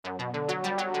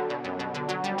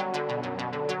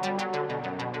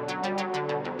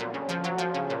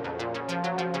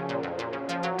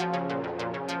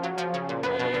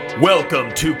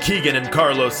Welcome to Keegan and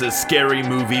Carlos's Scary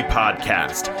Movie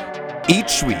Podcast.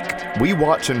 Each week, we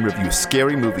watch and review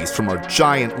scary movies from our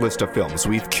giant list of films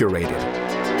we've curated.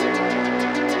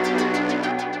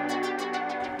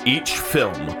 Each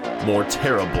film more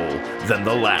terrible than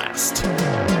the last.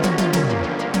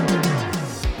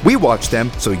 We watch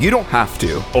them so you don't have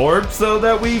to, Or so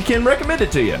that we can recommend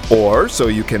it to you. or so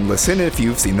you can listen if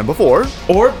you've seen them before.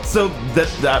 Or so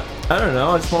that I don't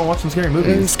know, I just want to watch some scary And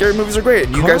movies. scary movies are great,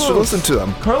 and you guys should Carlos. listen to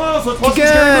them. Carlos, let's watch some Again,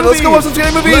 scary movies. let's go watch some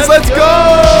scary movies. Let's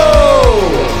go!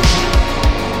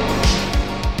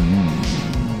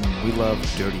 We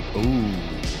love dirty. Ooh,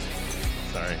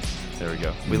 Sorry. There we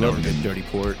go. we love a good dirty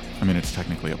port. I mean, it's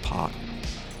technically a pot.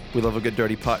 We love a good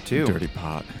dirty pot too. Dirty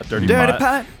pot. Dirty Dirty pot.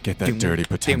 pot. Get that Ding, dirty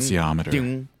ding, potentiometer.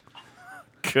 ding.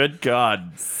 Good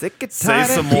God. Sick and Say tired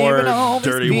some of hearing more all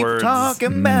these dirty people words.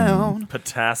 talking about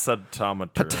Potassiometer.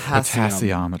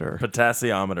 Potassiometer.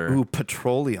 Potassiometer. Ooh,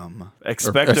 petroleum.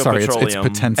 Expecto Sorry, it's petroleum.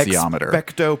 potentiometer.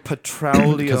 Expecto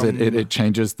petroleum. Because it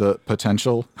changes the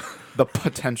potential. The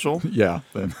potential. Yeah.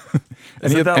 Then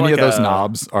Isn't any that of like those a-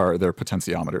 knobs are their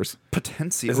potentiometers.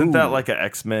 Potentio. Isn't that like a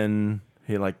X-Men?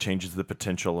 He like changes the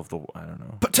potential of the, I don't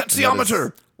know.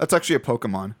 Potentiometer? That's actually a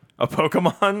Pokemon. A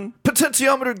Pokemon?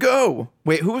 Potentiometer, go!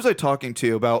 Wait, who was I talking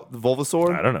to about the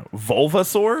Bulbasaur? I don't know.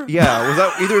 Volvasaur? Yeah, was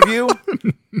that either of you?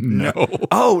 No.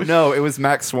 Oh, no, it was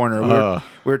Max Warner.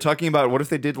 We were talking about what if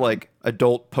they did like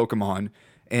adult Pokemon,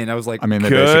 and I was like, I mean, they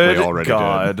Good basically already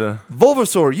God. did.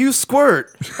 Bulbasaur, you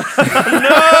squirt!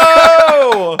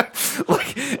 No!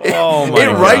 Like, Oh my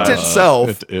it writes gosh.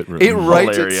 itself. It really It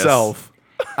writes Hilarious. itself.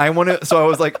 I want to. So I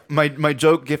was like, my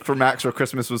joke gift for Max for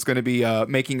Christmas was going to be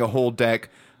making a whole deck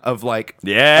of like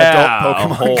Yeah. adult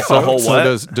Pokemon. A whole cards.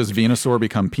 what? So does Venusaur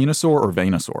become Penusaur or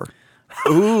Venusaur?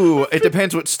 Ooh, it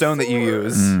depends which stone that you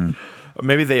use.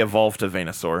 Maybe they evolved to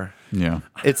Venusaur. Yeah.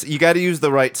 It's you got to use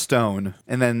the right stone,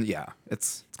 and then yeah,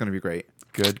 it's going to be great.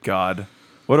 Good God.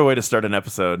 What a way to start an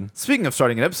episode. Speaking of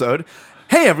starting an episode,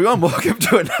 hey everyone, welcome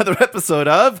to another episode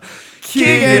of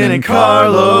Keegan and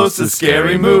Carlos, the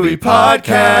Scary Movie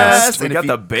Podcast. We And got if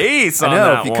the bass on I know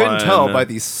that if you couldn't tell one. by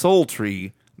the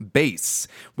sultry bass,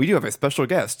 we do have a special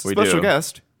guest. We special do.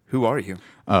 guest. Who are you?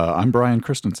 I'm Brian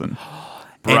Christensen.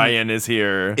 Brian is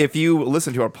here. If you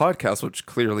listen to our podcast, which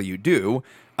clearly you do,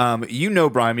 you know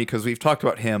Brian because we've talked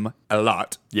about him a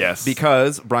lot. Yes.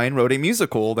 Because Brian wrote a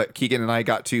musical that Keegan and I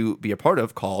got to be a part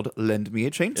of called Lend Me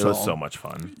a Chainsaw. It was so much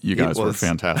fun. You guys were was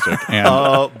fantastic. And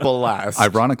a blast.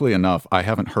 ironically enough, I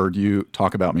haven't heard you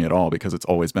talk about me at all because it's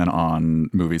always been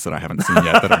on movies that I haven't seen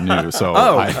yet that are new. So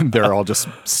they're all just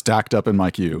stacked up in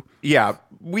my queue. Yeah,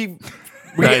 we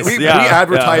Nice. we Yeah,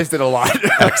 advertised it a lot.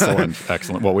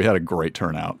 Excellent. Well, we had a great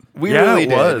turnout. We Yeah, really it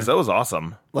did. was. That was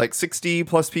awesome. Like 60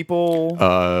 plus people.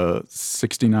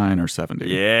 69 or 70.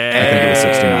 Yeah. I think it was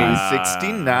 69.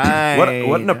 69.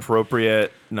 What an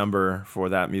appropriate number for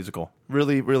that musical.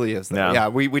 Really is. Though. Yeah. Yeah,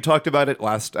 we talked about it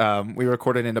last. We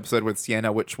recorded an episode with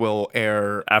Sienna, which will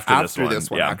air After this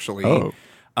one, yeah. actually. Oh.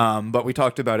 But we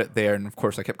talked about it there, and of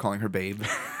course, I kept calling her babe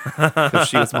because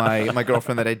she was my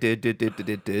girlfriend that I did. Yep.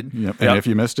 And Yep. if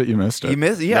you missed it, you missed it. You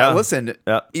miss, yeah. Yeah. Listen,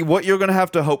 Yeah. what you're gonna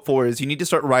have to hope for is you need to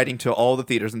start writing to all the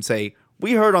theaters and say,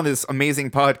 we heard on this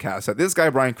amazing podcast that this guy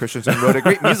Brian Christensen wrote a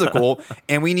great musical,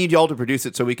 and we need y'all to produce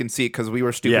it so we can see it because we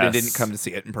were stupid and Yes. didn't come to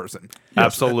see it in person.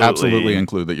 Absolutely. Absolutely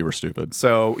include that you were stupid.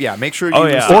 So yeah, make sure you. Oh,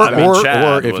 yeah. Or, I mean,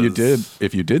 Chad if you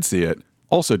was- did see it,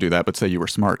 also do that, but say you were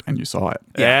smart and you saw it.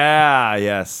 Yeah.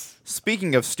 Yes.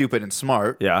 Speaking of stupid and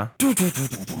smart, Yeah.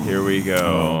 Here we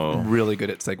go. really good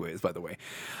at segues, by the way.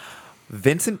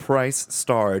 Vincent Price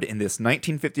starred in this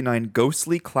 1959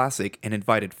 ghostly classic and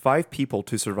invited 5 people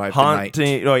to survive the night.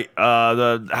 Haunting. Wait.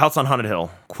 The House on Haunted Hill.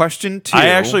 Question 2. I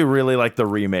actually really like the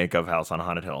remake of House on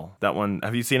Haunted Hill. That one.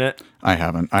 Have you seen it? I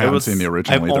haven't. I haven't was- seen the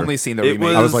original I've either. only seen the It remake.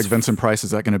 was- I was like, Vincent Price,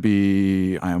 is that going to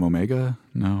be I Am Omega?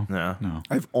 No. No.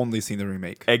 I've only seen the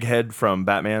remake. Egghead from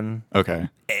Batman. Okay.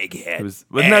 Egghead.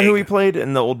 Wasn't that who he played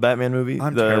in the old Batman movie?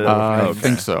 I'm the terrible. I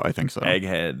think so.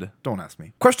 Egghead. Don't ask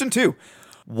me. Question 2.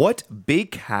 What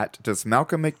big cat does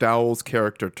Malcolm McDowell's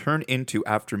character turn into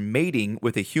after mating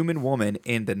with a human woman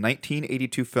in the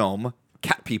 1982 film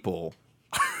Cat People?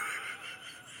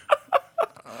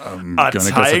 A Gonna guess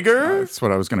tiger? That's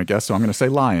what I was going to guess, so I'm going to say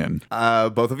lion.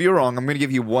 Both of you are wrong. I'm going to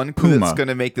give you one clue Puma. that's going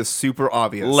to make this super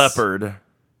obvious. Leopard.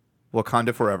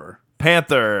 Wakanda Forever.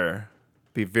 Panther.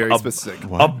 Be very specific.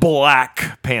 What? A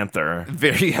black panther.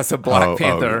 Very, yes, a Black Oh,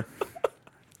 Panther.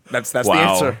 That's the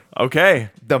Wow. answer. Okay.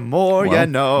 The more you Well,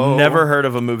 know. Never heard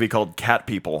of a movie called Cat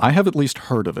People. I have at least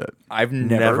heard of it. I've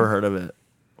never heard of it.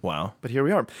 Wow. But here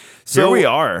we are. So Here we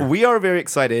are. We are very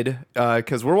excited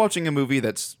because we're watching a movie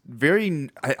that's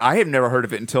I have never heard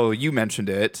of it until you mentioned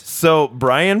it. So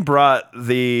Brian brought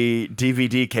the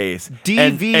DVD case. And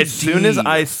DVD. as soon as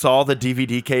I saw the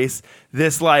DVD case,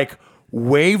 this like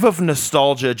wave of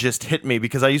nostalgia just hit me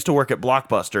because I used to work at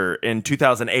Blockbuster in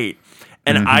 2008.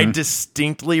 And I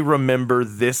distinctly remember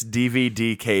this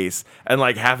DVD case and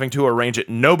like having to arrange it.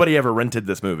 Nobody ever rented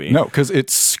this movie. No, because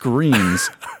it screams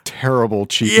terrible,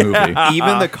 cheap movie.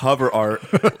 Even the cover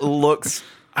art looks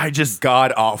I just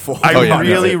god awful. I yeah,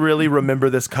 really, no. really remember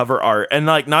this cover art. And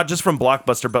like not just from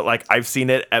Blockbuster, but like I've seen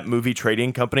it at Movie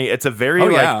Trading Company. It's a very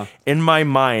yeah. in my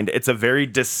mind, it's a very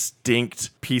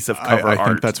distinct piece of cover art. I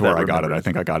think that's where I got it. remembers. I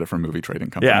think I got it from Movie Trading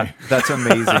Company. Yeah. That's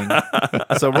amazing.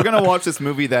 So we're gonna watch this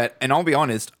movie that, and I'll be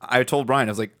honest, I told Brian,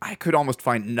 I was like, I could almost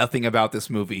find nothing about this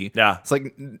movie. Yeah. It's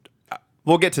like,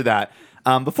 we'll get to that.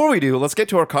 Before we do, let's get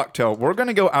to our cocktail. We're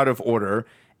gonna go out of order,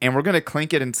 and we're gonna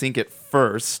clink it and sink it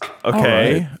first.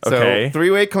 Okay. All Okay. So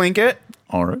 3-way clink it.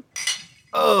 All right.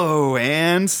 Oh,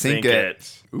 and sink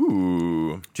it.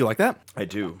 Ooh. Do you like that? I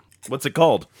do. What's it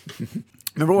called?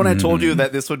 Remember when I told you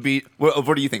that this would be?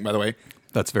 What do you think, by the way?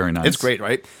 That's very nice. It's great,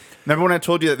 right? Remember when I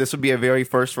told you that this would be a very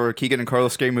first for a Keegan and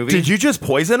Carlos scary movie? Did you just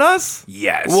poison us?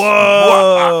 Yes.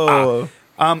 Whoa.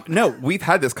 No, we've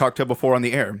had this cocktail before on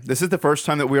the air. This is the first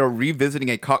time that we are revisiting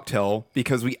a cocktail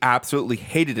because we absolutely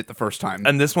hated it the first time.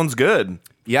 And this one's good.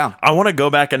 Yeah. I want to go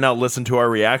back and now listen to our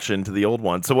reaction to the old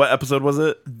one. So what episode was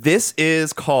it? This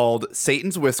is called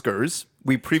Satan's Whiskers.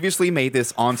 We previously made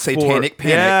this on Satanic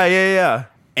Panic. Yeah.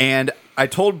 And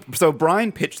so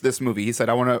Brian pitched this movie. He said,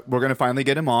 we're going to finally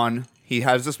get him on. He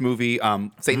has this movie,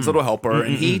 Satan's Little Helper.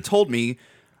 And he told me,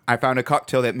 I found a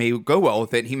cocktail that may go well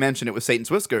with it. He mentioned it was Satan's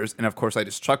Whiskers. And of course, I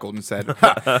just chuckled and said,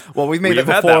 well, we've made it We've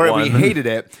had before. that And we one. hated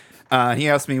it. He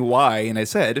asked me why. And I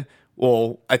said,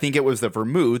 well, I think it was the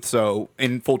vermouth. So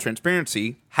in full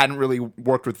transparency, hadn't really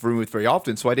worked with vermouth very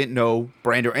often. So I didn't know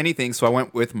brand or anything. So I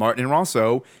went with Martin and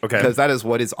Rosso. Okay. Because that is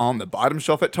what is on the bottom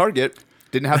shelf at Target.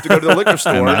 Didn't have to go to the liquor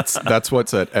store. And that's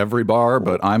what's at every bar,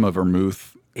 but I'm a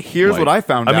vermouth. Here's what I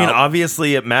found out. I mean,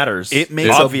 obviously it matters. It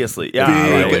makes obviously, a yeah.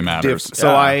 big really matters. difference. So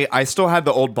Yeah. I still had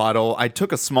the old bottle. I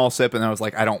took a small sip and I was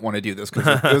like, I don't want to do this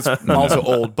because it was also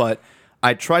old. But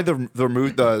I tried the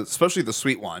vermouth, especially the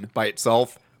sweet one by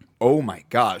itself. Oh my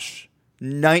gosh.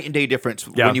 Night and day difference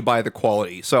when you buy the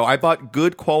quality. So I bought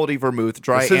good quality vermouth,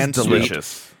 dry This is and delicious.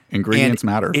 sweet. Ingredients And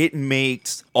matter. It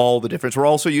makes all the difference. We're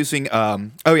also using,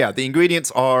 the ingredients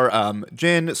are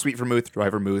gin, sweet vermouth, dry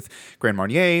vermouth, Grand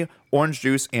Marnier, orange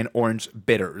juice, and orange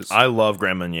bitters. I love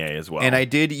Grand Marnier as well. And I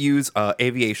did use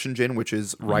Aviation Gin, which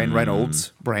is Ryan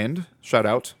Reynolds' brand. Shout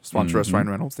out. Sponsor us, Ryan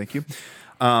Reynolds. Thank you.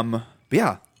 But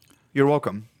yeah, you're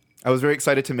welcome. I was very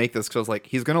excited to make this because I was like,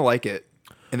 he's going to like it.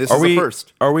 And this is the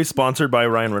first. Are we sponsored by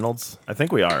Ryan Reynolds? I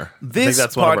think we are. I think This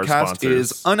that's one of our podcast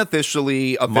sponsors. is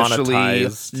officially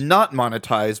Monetized. not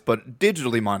monetized, but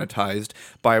digitally monetized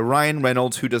by Ryan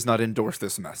Reynolds, who does not endorse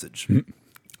this message.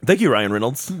 Thank you, Ryan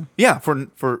Reynolds. Yeah, for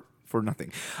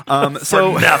nothing.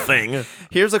 So Nothing.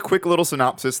 here's a quick little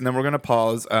synopsis, and then we're gonna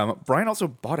pause. Brian also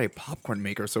bought a popcorn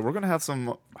maker, so we're gonna have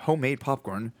some homemade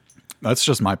popcorn, That's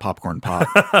just my popcorn pop.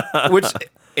 which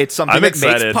it's something I'm that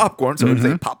excited. makes popcorn, so it's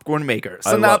a popcorn maker.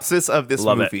 Synopsis of this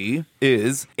love it. movie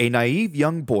is: a naive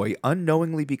young boy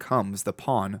unknowingly becomes the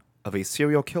pawn of a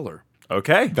serial killer.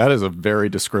 Okay. That is a very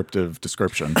descriptive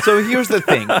description. So here's the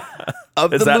thing: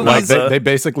 of Is the that movies, like They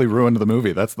basically ruined the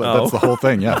movie. That's the whole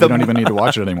thing. Yeah, you don't even need to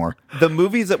watch it anymore. the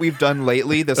movies that we've done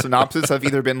lately, the synopsis have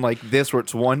either been like this, where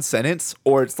it's one sentence,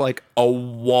 or it's like a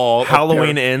wall. of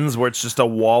Halloween Ends, where it's just a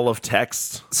wall of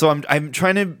text. So I'm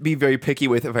trying to be very picky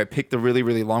with if I pick the really,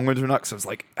 really long ones or not. Because I was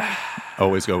like,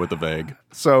 Always go with the vague.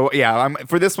 so yeah.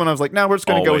 For this one, I was like, no, we're just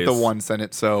gonna go with the Always. one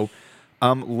sentence. So,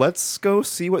 let's go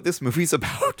see what this movie's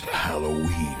about.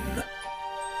 Halloween.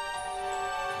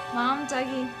 Mom,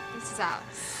 Dougie, this is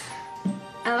Alex.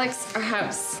 Alex, our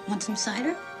house. Want some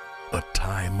cider? A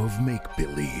time of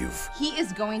make-believe. He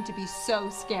is going to be so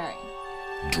scary.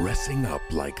 Dressing up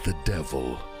like the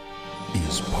devil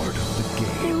is part of the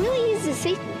There game. really is a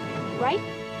Satan, right?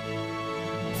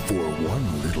 For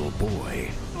one little boy,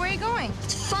 Where are you going?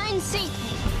 To find Satan.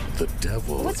 the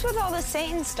devil What's with all the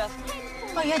Satan stuff?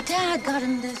 Oh, your dad got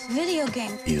him this video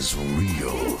game. is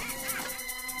real.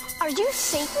 Are you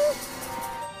Satan?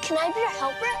 Can I be your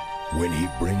helper? When he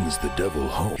brings the devil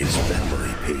home, his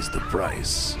family pays the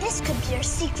price. This could be our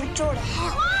secret door to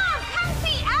hell. Mom, come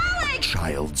see Alex!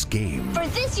 Child's game For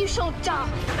this you shall die.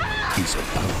 is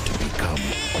about to become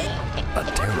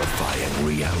a terrifying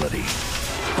reality.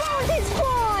 Oh, it's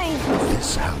mine!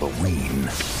 This Halloween,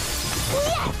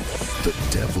 Yes! The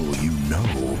devil you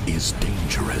know is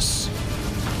dangerous.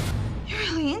 You're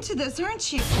really into this,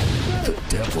 aren't you? The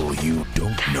devil you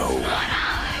don't know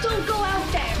Don't go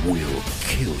out there. will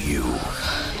kill you.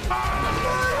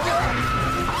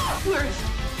 Worse.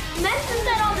 Manson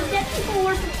said all the dead people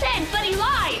were dead, but he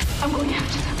lied. I'm going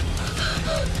after them.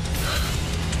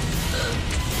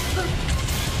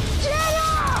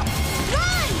 Jenna!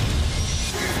 Run!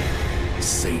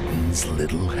 Satan's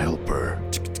little helper.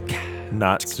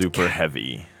 Not super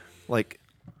heavy. Like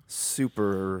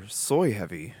super soy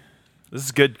heavy. This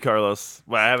is good, Carlos.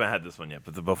 Well, I haven't had this one yet,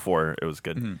 but the before it was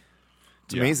good.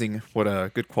 It's amazing what a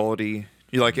good quality.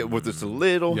 You like it with just a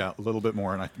little. Yeah, a little bit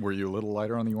more. And were you a little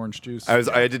lighter on the orange juice?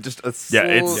 I did just a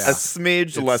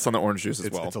smidge less on the orange juice as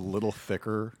well. It's a little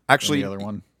thicker. Actually, than the other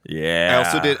one.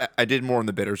 Yeah. I did more on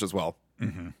the bitters as well.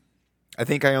 I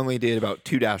think I only did about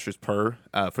 2 dashes per.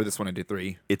 For this one, I did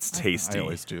 3. It's tasty. I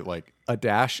always do. Like a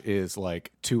dash is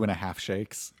like 2.5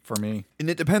 shakes for me. And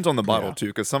it depends on the bottle too,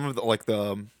 because some of the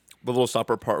little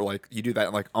stopper part, like you do that,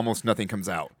 and like almost nothing comes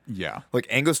out. Yeah. Like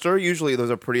Angostura, usually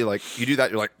those are pretty. Like you do that,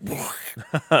 you're like.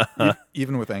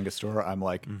 Even with Angostura, I'm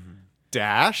like,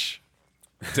 dash.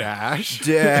 Dash.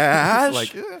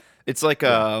 Like, It's like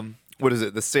what is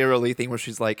it? The Sara Lee thing where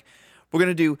she's like, we're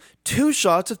gonna do 2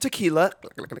 shots of tequila.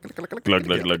 Glug, glug, glug, glug, glug,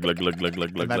 glug, glug, glug,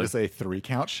 and that glug. is a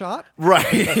 3-count shot.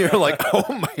 Right. You're like,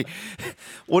 oh my.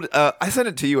 What? I sent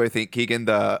it to you, I think, Keegan.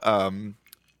 The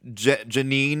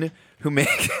Janine who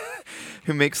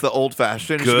makes the old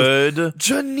fashioned. Good.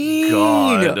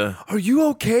 Janine, God. are you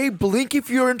okay? Blink if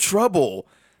you're in trouble.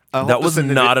 That was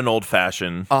not an old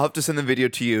fashioned. I'll have to send the video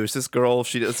to you. It's this girl.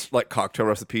 She does like cocktail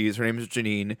recipes. Her name is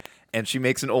Janine, and she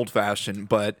makes an old fashioned.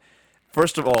 But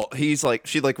first of all, she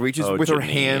reaches with her Janine.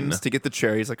 hands to get the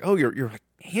cherry. He's like, oh, your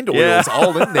hand oil is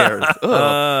all in there.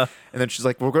 Ugh. And then she's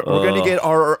like, we're going to get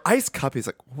our ice cup. He's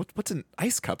like, what's an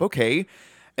ice cup? Okay.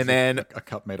 And then A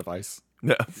cup made of ice.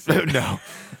 no.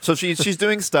 So she's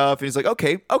doing stuff, and he's like,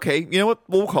 okay, you know what?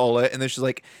 We'll call it. And then she's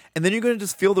like, and then you're gonna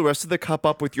just fill the rest of the cup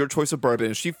up with your choice of bourbon.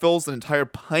 And she fills an entire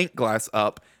pint glass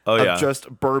up of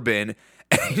just bourbon,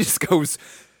 and he just goes,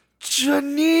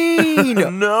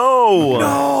 Janine,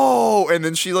 no. And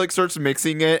then she like starts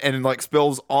mixing it, and like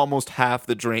spills almost half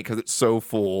the drink because it's so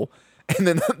full. And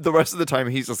then the rest of the time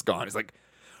he's just gone. He's like,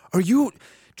 are you,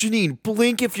 Janine?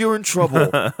 Blink if you're in trouble.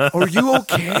 Are you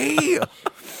okay?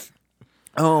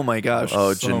 Oh my gosh!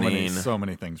 Oh, So Janine.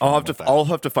 many things. I'll wrong have to with that. I'll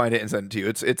have to find it and send it to you.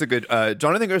 It's a good.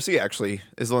 Jonathan Garcia actually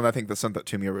is the one I think that sent that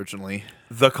to me originally.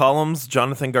 The columns,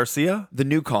 Jonathan Garcia? The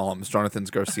new columns,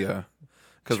 Jonathan's Garcia,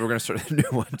 because we're gonna start the new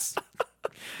ones.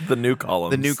 The new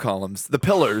columns. The new columns, the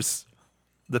pillars.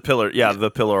 The Pillar. Yeah,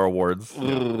 the Pillar Awards.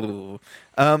 Ooh.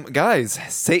 Guys,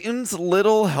 Satan's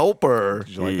Little Helper.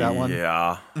 Did you like that one?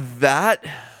 Yeah. That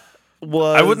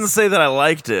was. I wouldn't say that I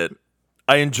liked it.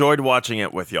 I enjoyed watching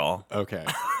it with y'all. Okay.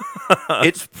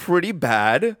 It's pretty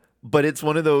bad, but it's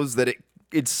one of those that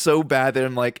it's so bad that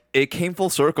I'm like, it came full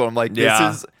circle. I'm like,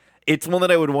 it's one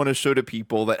that I would want to show to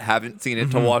people that haven't seen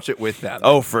it to watch it with them.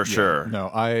 Oh, for sure. No,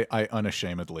 I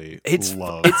unashamedly It's-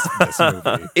 love this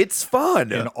movie It's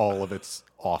fun. in all of its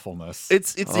awfulness.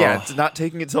 It's not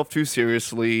taking itself too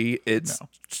seriously. It's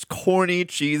just corny,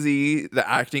 cheesy. The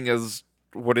acting is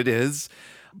what it is.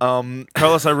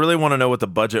 Carlos, I really want to know what the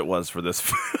budget was for this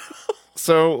film.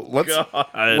 So let's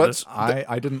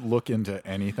I didn't look into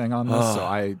anything on this,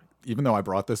 so even though I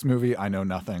brought this movie, I know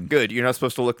nothing. good. You're not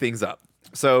supposed to look things up.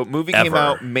 So movie came Ever.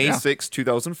 out May 6,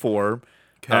 2004.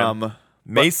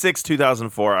 May 6,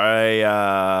 2004.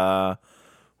 I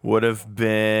would have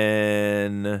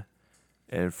been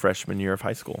in freshman year of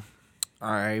high school.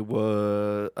 I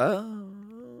was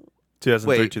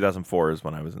 2003, Wait. 2004 is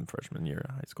when I was in freshman year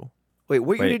of high school. wait.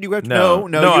 What year did you graduate? No,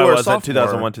 No, I you were a wasn't. sophomore.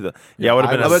 2001, 2000. Yeah, I would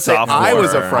have been I a would say sophomore. I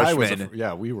was a I was freshman.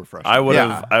 yeah, we were freshmen. I would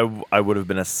Yeah. have. I would have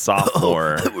been a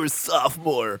sophomore I was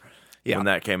sophomore. Yeah. when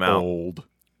that came out. old.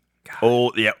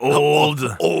 Old, yeah, old,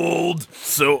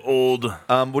 so old.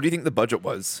 What do you think the budget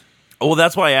was? Well,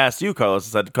 that's why I asked you, Carlos.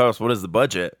 I said, Carlos, what is the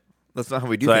budget? That's not how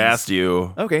we do So things. I asked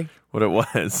you Okay. what it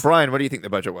was. Brian, what do you think the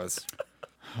budget was?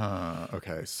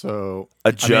 Okay, so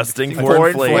Adjusting For for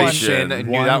inflation, inflation. I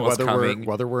knew that was whether coming.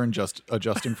 whether we're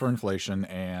adjusting for inflation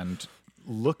and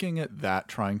looking at that,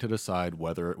 trying to decide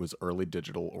whether it was early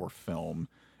digital or film.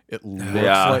 It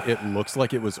looks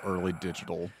like it was early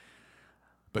digital.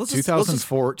 But Let's just-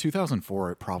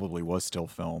 2004, it probably was still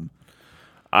film.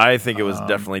 I think it was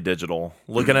definitely digital.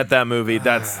 Looking at that movie,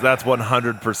 that's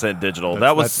 100% digital.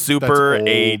 That was That's Super old.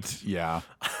 8. Yeah.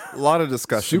 A lot of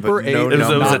discussion. Super but 8 no is It was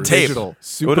a not tape. digital. It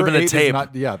Super would have been a 8 is tape.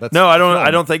 not- yeah, that's No, I don't. film.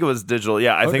 I don't think it was digital.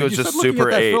 Yeah, I think it was you just said looking Super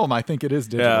at that 8. film, I think it is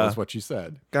digital. Yeah. Is what you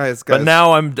said. Guys. But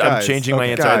now I'm guys, changing my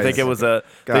okay, answer. I guys, think it was they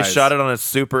guys. shot it on a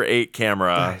Super 8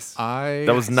 camera. Guys,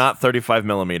 That was not 35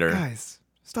 millimeter. guys,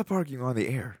 stop arguing on the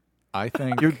air. I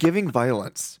think You're giving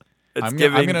violence. It's I'm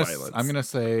giving gonna violence. I'm gonna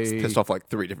say Pissed off like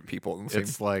 3 different people in the same.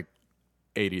 it's like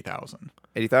 80,000.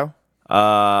 80,000?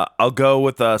 I'll go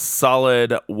with a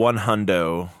solid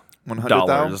 $100.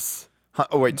 100,000?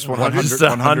 Oh wait, just 100. Just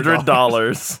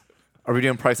 $100. Are we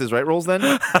doing Prices Right rules then?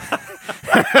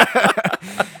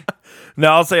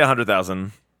 No, I'll say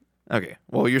 100,000. Okay.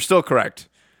 Well, you're still correct.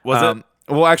 Was it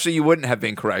Well, actually, you wouldn't have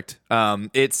been correct.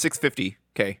 It's 650.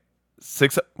 Okay.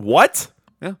 what?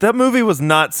 Yeah. That movie was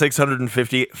not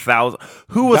 650,000.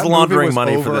 Who was That movie laundering was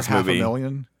money for over this movie?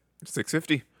 $500,000.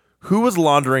 650. Who was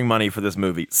laundering money for this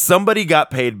movie? Somebody got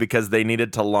paid because they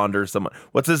needed to launder someone.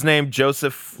 What's his name?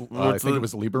 Joseph. I think it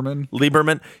was Lieberman.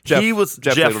 Lieberman. He was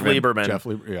Jeff Jeff Lieberman.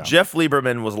 Lieberman. Yeah. Jeff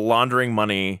Lieberman was laundering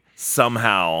money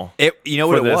somehow. You know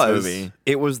For what it this was? movie.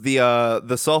 It was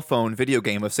the cell phone video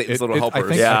game of Satan's Little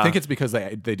Helpers. I think it's because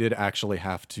they did actually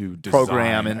have to design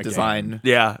Program and a design. game.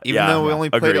 Yeah, Even yeah, though we only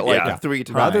played agreed, it like yeah. 3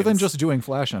 times. Rather than just doing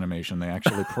Flash animation, they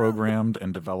actually programmed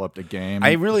and developed a game.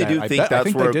 I really that do think that's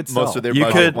they where did most sell. of their You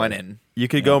budget could- went in. You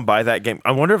could go and buy that game.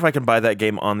 I wonder if I can buy that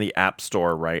game on the App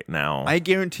Store right now. I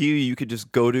guarantee you could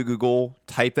just go to Google,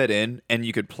 type that in, and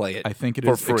you could play it. I think it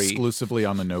for is free. exclusively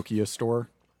on the Nokia store.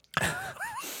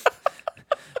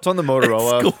 It's on the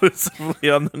Motorola. Exclusively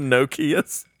on the Nokia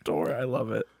store. I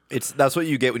love it. That's what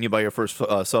you get when you buy your first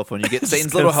cell phone. You get Satan's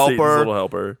Just Little Satan's Helper Little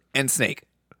Helper. and Snake.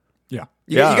 Yeah.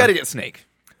 You Yeah. got to get Snake.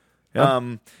 Yeah.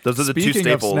 Those are the two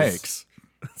Speaking of staples. snakes,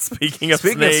 Speaking of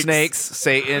Speaking of snakes. snakes,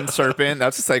 Satan, serpent.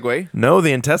 That's a segue. No,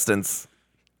 the intestines.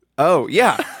 Oh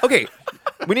yeah. Okay.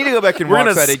 We need to go back and We're watch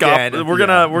gonna that again. We're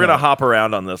gonna hop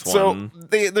around on this So one.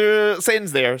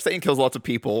 Satan's there. Satan kills lots of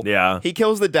people. Yeah. He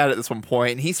kills the dad at this one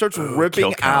point, and he starts ripping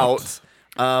kill count.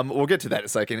 out. We'll get to that in a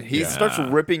second. He Yeah. starts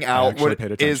ripping out actually what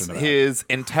paid attention is to that. his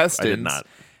intestines. not.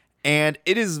 And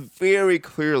it is very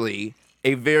clearly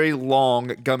a very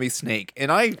long gummy snake. And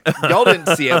y'all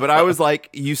didn't see it, but I was like,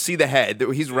 you see the head.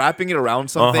 He's wrapping it around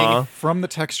something. Uh-huh. from the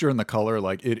texture and the color,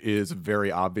 like it is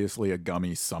very obviously a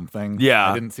gummy something.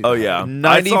 Yeah. I didn't see. Oh, the yeah. head.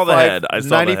 I saw the head. I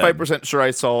saw the head. 95% sure I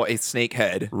saw a snake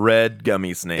head. Red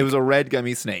gummy snake. It was a red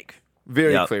gummy snake.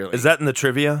 Very Yeah. clearly. Is that in the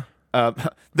trivia?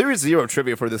 There is zero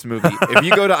trivia for this movie. If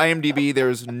you go to IMDb,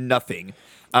 there's nothing.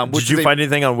 Which Did you is find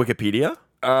anything on Wikipedia?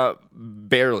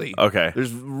 barely? Okay.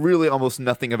 There's really almost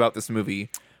nothing about this movie.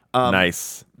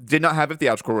 Nice. Did not have a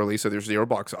theatrical release, so there's zero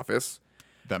box office.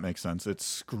 That makes sense. It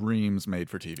screams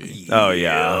made for TV. Oh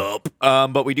yeah.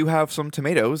 But we do have some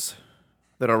tomatoes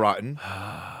that are rotten.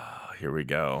 Here we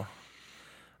go.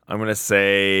 I'm gonna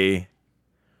say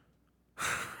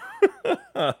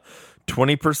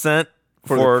 20%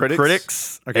 for the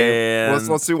critics? Okay, And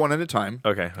let's do one at a time.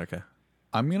 Okay.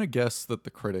 I'm gonna guess that the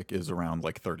critic is around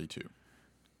like 32.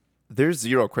 There's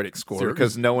zero critic score Zero?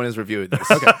 because no one has reviewed this.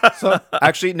 So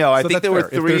Actually, no. I So think that's there were fair.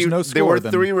 If three. there's no there were score,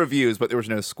 then- 3 reviews, but there was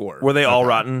no score. Were they all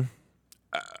rotten?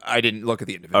 I didn't look at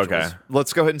the individuals. Okay.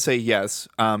 Let's go ahead and say yes.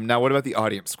 Now, what about the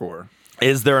audience score?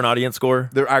 Is there an audience score?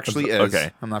 There actually is.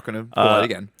 Okay. I'm not going to pull that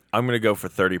again. I'm gonna go for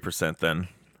 30% then.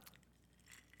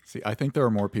 see, I think there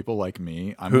are more people like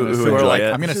me. I'm Who gonna say, enjoy like, it.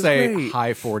 I'm gonna This is say great.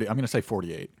 high 40. I'm gonna say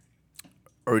 48.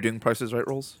 Are we doing Prices Right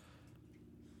rolls?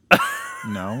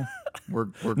 No, we're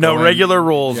No, going- regular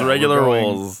rules. yeah, we're regular going-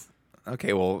 rules.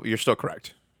 Okay, well, you're still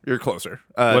correct. You're closer.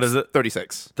 What is it?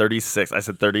 36. 36. I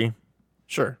said 30.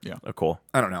 Sure. Yeah. Oh, cool.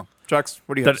 I don't know. Chucks,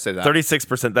 what do you have to say to that?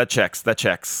 36%. That checks. That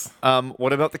checks.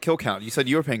 What about the kill count? You said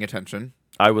you were paying attention.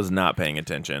 I was not paying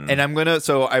attention. And I'm gonna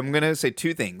say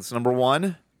 2 things. Number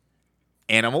 1,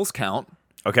 animals count.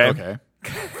 okay. Okay.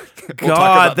 We'll talk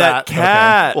God, about that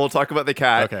cat. We'll talk about the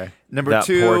cat. Okay. Number That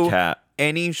 2, poor cat.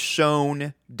 any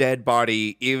shown dead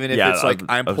body, even if Yeah, it's like I've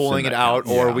I'm seen pulling it that out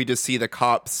counts. or Yeah. we just see the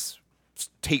cops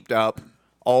taped up,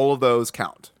 all of those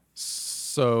count.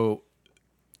 So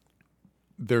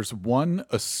there's one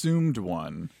assumed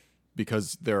one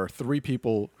because there are 3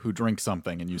 people who drink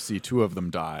something and you see 2 of them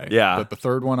die. Yeah. But the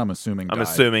third one I'm assuming I'm died,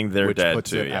 assuming they're which dead puts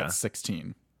too, it yeah. at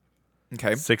 16.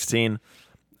 Okay. 16.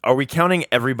 Are we counting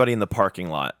everybody in the parking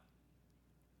lot?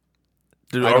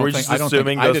 I Are don't we think- just I don't assuming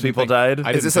think- I those didn't people think- died? I Is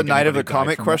didn't this a think night of the anybody died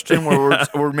comic from question where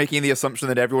we're making the assumption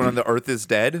that everyone on the earth is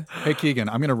dead? Hey Keegan,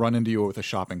 I'm gonna run into you with a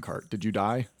shopping cart. Did you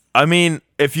die? I mean,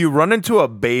 if you run into a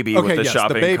baby Okay, with a yes, the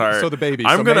shopping baby- cart, so the baby,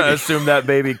 I'm so gonna maybe. assume that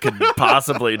baby could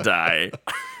possibly die.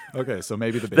 Okay, so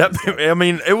maybe the That baby's dead. I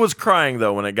mean, it was crying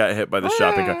though when it got hit by the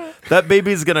shopping cart. That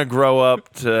baby's gonna grow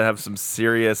up to have some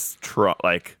serious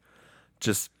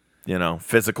just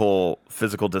physical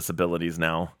disabilities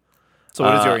now. So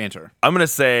what is your answer? I'm gonna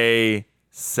say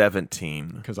 17.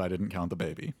 Because I didn't count the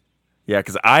baby. Yeah,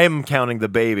 because I am counting the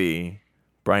baby.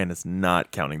 Brian is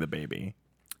not counting the baby.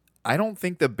 I don't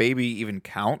think the baby even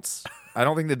counts. I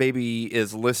don't think the baby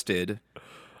is listed.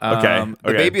 Okay.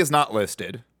 The baby is not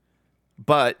listed,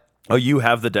 but Oh, you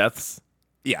have the deaths?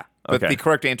 yeah. But Okay. the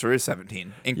correct answer is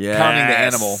 17, counting the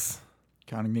Yes. animal.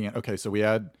 Counting the okay, so we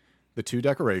had the 2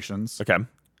 decorations. Okay.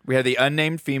 We had the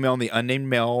unnamed female and the unnamed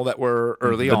male that were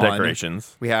early The on.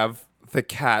 decorations. We have the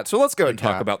cat. So let's go and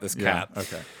talk Cat. about this Yeah, cat.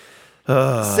 okay.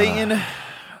 Satan.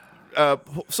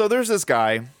 So there's this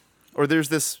guy, or there's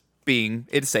this being.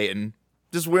 It's Satan,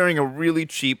 just wearing a really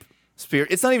cheap spirit.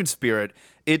 It's not even spirit.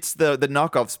 It's the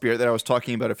knockoff spirit that I was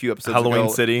talking about a few episodes ago. Halloween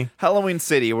City? Halloween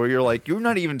City, where you're like, you're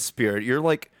not even spirit. You're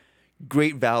like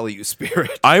great value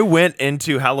spirit. I went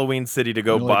into Halloween City to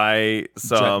go Like buy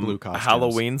some JetBlue costumes.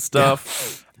 Halloween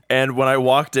stuff. And when I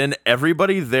walked in,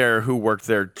 everybody there who worked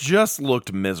there just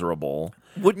looked miserable.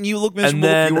 Wouldn't you look miserable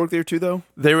if then- you worked there too, though?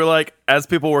 They were like, as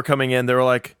people were coming in, they were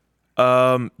like,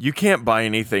 you can't buy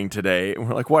anything today. And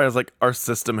we're like, why? I was like, our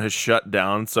system has shut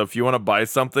down. So if you want to buy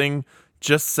something,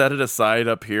 just set it aside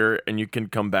up here and you can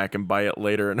come back and buy it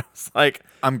later. And I was like,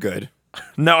 I'm good.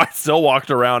 no, I still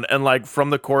walked around. And like from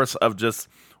the course of just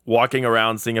walking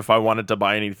around, seeing if I wanted to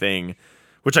buy anything,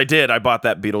 which I did. I bought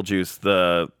that Beetlejuice,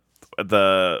 the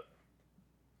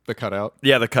cutout.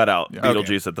 the cutout Yeah.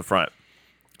 Beetlejuice at the front.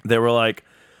 They were like,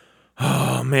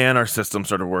 oh man, our system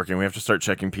started working. We have to start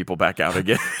checking people back out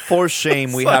again. For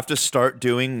shame, we have to start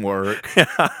doing work.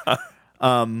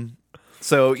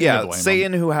 So yeah, blame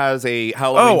Satan, who has a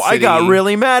Halloween Oh, I City- got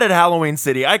really mad at Halloween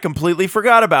City. I completely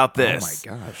forgot about Oh this.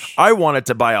 my gosh. I wanted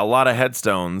to buy a lot of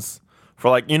headstones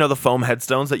for the foam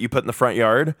headstones that you put in the front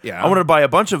yard. Yeah. I wanted to buy a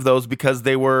bunch of those because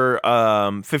they were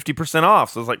 50%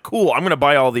 off. So I was like, cool, I'm going to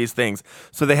buy all these things.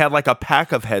 So they had like a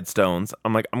pack of headstones.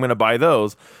 I'm like, I'm going to buy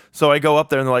those. So I go up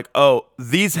there and they're like, oh,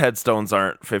 these headstones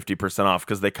aren't 50% off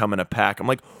because they come in a pack. I'm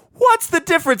like, what's the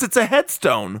difference? It's a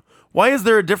headstone. Why is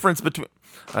there a difference between...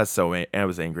 I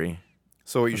was angry.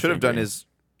 So what you should have done is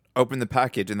open the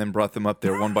package and then brought them up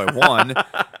there one by one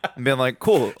and been like,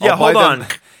 cool. Yeah, I'll buy hold them on.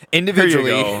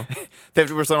 individually, Here you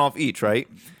 50% off each, right?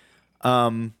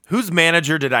 Whose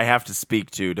manager did I have to speak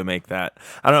to make that?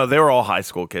 I don't know. They were all high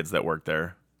school kids that worked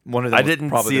there. One of them I was didn't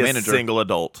probably see the a manager. single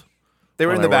adult. They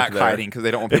were when in the I back worked there. hiding because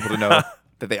they don't want people to know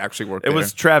that they actually work It there.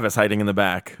 was Travis hiding in the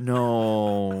back.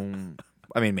 No.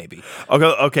 I mean, maybe.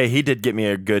 Okay, he did get me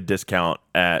a good discount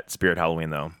at Spirit Halloween,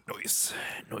 though. Noise.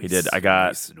 He did. I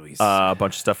got noise. a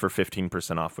bunch of stuff for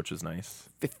 15% off, which was nice.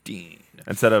 15.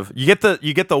 Instead of you get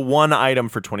the one item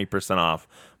for 20% off,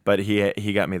 but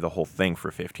he got me the whole thing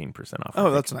for 15% off.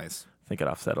 Oh, that's nice. I think it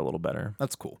offset a little better.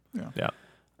 That's cool. Yeah.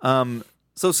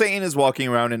 So Satan is walking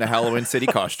around in a Halloween City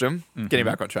costume, getting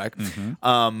back on track,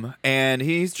 and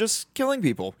he's just killing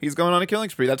people. He's going on a killing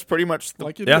spree. That's pretty much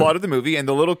the you plot of the movie. And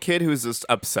the little kid who's just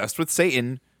obsessed with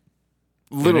Satan,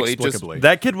 literally just Inexplicably.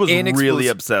 That kid was really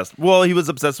Inexplic- obsessed. Well, he was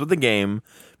obsessed with the game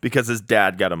because his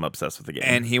dad got him obsessed with the game.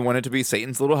 and he wanted to be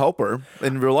Satan's little helper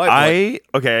in real life.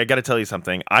 Like, I got to tell you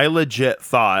something. I legit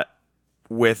thought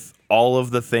with all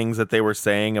of the things that they were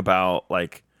saying about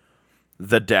like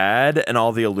the dad and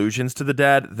all the allusions to the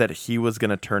dad that he was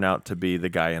going to turn out to be the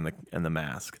guy in the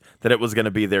mask. That it was going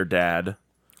to be their dad.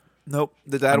 nope,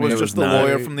 the dad mean, was it just was the not-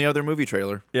 lawyer from the other movie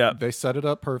trailer. Yeah. They set it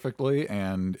up perfectly,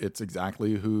 and it's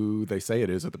exactly who they say it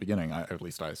is at the beginning. At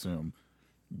least I assume,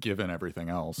 given everything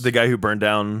else. The guy who burned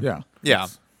down. yeah, Yeah.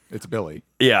 it's Billy.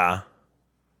 Yeah.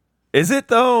 Is it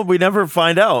though? We never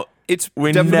find out. It's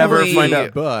We definitely never find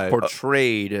out. But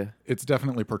portrayed. it's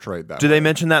definitely portrayed that Do way. they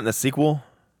mention that in the sequel?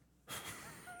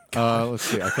 Let's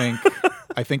see.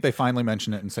 I think they finally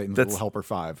mention it in Satan's That's- Little Helper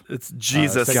 5. It's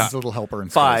Jesus. Satan's Little Helper in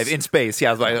 5 space. in space.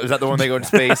 Yeah, is that the one they go in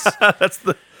space? That's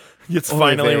the. It's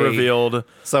finally vey. revealed.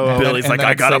 So Billy's And like, then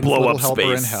I gotta Satan's blow Little up Helper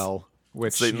space. in hell,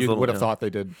 which Satan's you Little would have Hell. thought they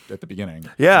did at the beginning.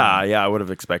 Yeah, I would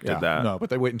have expected Yeah, that. no, but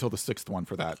they wait until the 6th one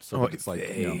for that. So it's like,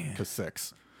 vey. because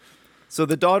 6. So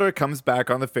the daughter comes back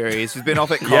on the ferry. She's been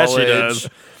off at college. Yeah, she does.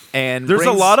 And There's a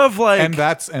brings- lot of like, And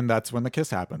that's when the kiss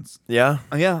happens. yeah,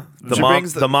 yeah. the She mom,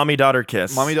 brings the mommy daughter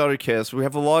kiss. mommy daughter kiss. We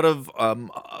have a lot of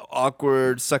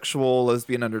awkward sexual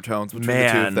lesbian undertones between the two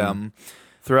of Man. them.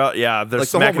 throughout. Yeah, they're Like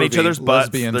the whole smacking each movie. other's butts.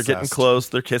 Lesbian They're getting incest. close.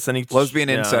 They're kissing each. Lesbian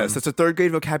yeah. incest. It's a third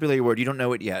grade vocabulary word. You don't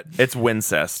know it yet. It's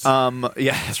wincest. Yeah,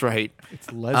 that's right. It's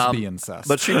lesbian cest.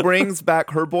 But she brings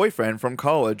back her boyfriend from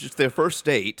college. It's their first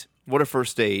date. What a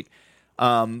first date.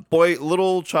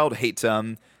 Little child hates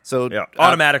him. So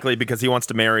automatically because he wants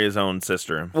to marry his own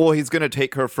sister. well, he's gonna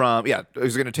take her from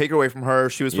he's gonna take her away from her.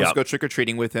 She was supposed Yep. to go trick or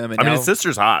treating with him, and I mean, now his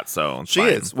sister's hot, so it's she fine.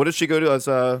 is. What does she go to as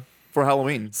for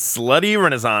Halloween? Slutty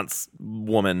Renaissance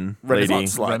woman,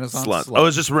 Renaissance lady. slut. Renaissance Slut. Oh,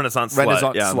 it's just Renaissance slut.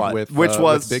 Renaissance Yeah. slut. with which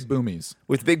was with big boomies.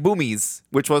 with big boomies,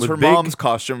 which was her big- mom's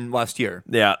costume last year,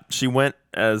 Yeah, she went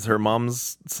as her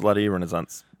mom's slutty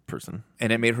Renaissance person.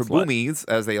 and it made her Slut. boomies,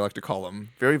 as they like to call them,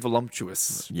 very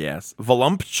voluptuous. Yes.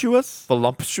 Voluptuous?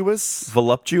 Voluptuous,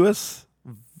 Voluptuous?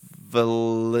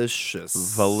 delicious,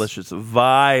 Vilicious.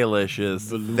 Vilicious.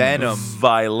 venom.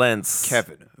 Violence.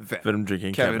 Venom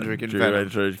drinking Kevin. drinking Drew, venom.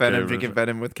 Drew, Venom Drew, drinking Drew.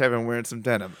 venom with Kevin wearing some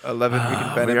denim. 11 drinking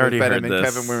we venom with already venom heard and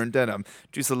this. Kevin wearing denim.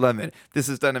 Juice of lemon. This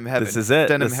is denim heaven. This is it.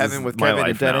 Denim This heaven is with my Kevin and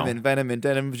life denim now. and venom and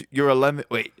denim. You're a lemon.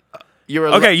 Wait. You're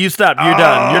a Okay, you stop. You're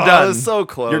done. You're done. So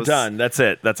close. You're done. That's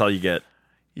it. That's all you get.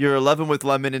 You're 11 with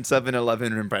lemon and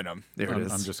 7-Eleven and venom. There it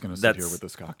is. I'm just gonna sit That's- here with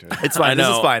this cocktail. It's fine. I This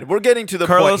is know. fine. We're getting to the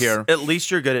Carlos, point here. at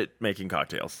least you're good at making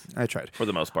cocktails I tried. for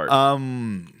the most part.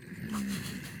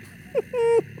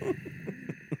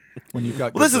 When you've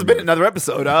got Well, this has been another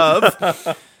episode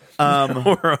of.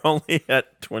 We're only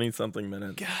at 20-something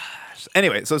minutes.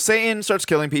 Anyway, so Satan starts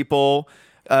killing people,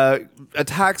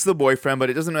 attacks the boyfriend, but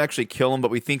it doesn't actually kill him, but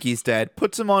we think he's dead.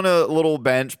 Puts him on a little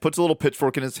bench, puts a little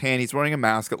pitchfork in his hand. He's wearing a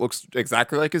mask that looks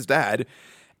exactly like his dad.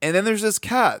 And then there's this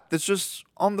cat that's just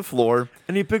on the floor.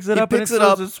 And he picks it He up picks and it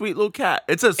up. it's a sweet little cat.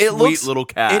 It's a It sweet looks little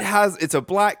cat. It's a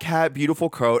black cat, beautiful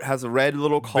coat, has a red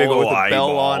little collar ol' with a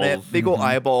bell on eyeballs. it, big old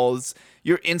eyeballs.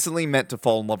 You're instantly meant to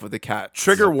fall in love with the cat.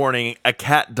 Trigger warning, a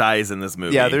cat dies in this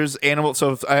movie. Yeah, there's animals.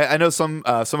 So I know some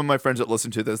of my friends that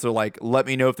listen to this, they're like, let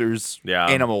me know if there's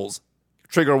animals.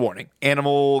 Trigger warning,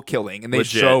 animal killing, and they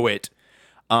Legit. show it.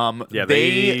 Yeah, they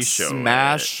they show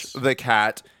smash it. the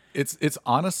cat. It's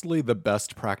honestly the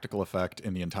best practical effect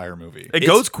in the entire movie. It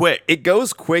goes quick. It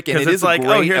goes quick, and Because it it's is like, a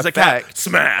great oh, here's effect. a cat.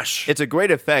 Smash. It's a great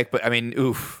effect, but I mean,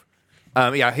 oof.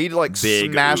 Yeah, he like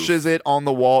Big smashes it on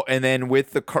the wall, and then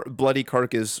with the bloody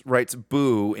carcass writes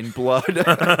 "boo" in blood. and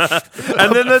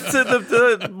then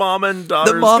the mom and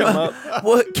daughters The mama, come up.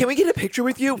 what? Can we get a picture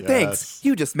with you? Yes. Thanks.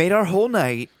 You just made our whole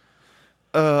night.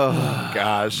 Oh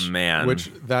gosh, Man.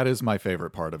 Which that is my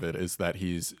favorite part of it, is that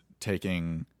he's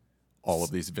taking all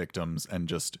of these victims and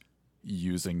just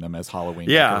using them as Halloween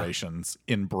Yeah. decorations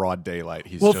in broad daylight.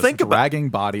 He's Well, just think about- dragging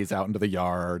bodies out into the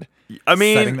yard. I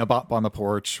mean, setting them up on the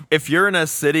porch. if you're in a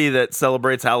city that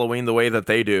celebrates Halloween the way that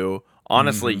they do,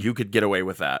 honestly, you could get away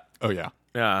with that. Oh yeah,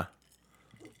 Yeah.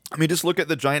 I mean, just look at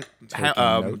the giant Taking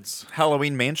notes.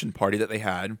 Halloween mansion party that they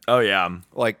had. Oh, yeah.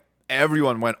 Like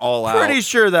everyone went all out. Pretty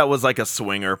sure that was like a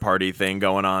swinger party thing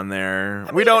going on there.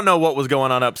 We don't know what was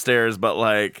going on upstairs, but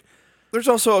like, There's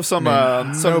also some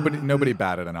nobody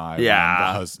batted an eye. when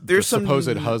Yeah. There's the some-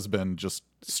 supposed husband just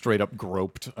straight up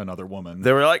groped another woman.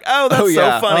 they were like, oh, that's Oh,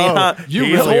 yeah. so funny, Oh, huh? you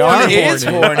He's really horny. are He is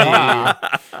horny.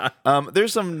 horny.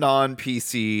 There's some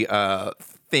non-PC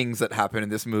things that happen in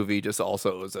this movie. Just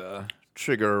also as a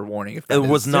trigger warning. If that It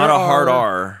was is- not There a hard are-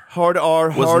 R. hard R.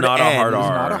 Was hard not a N. hard It was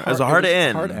R. not It was a hard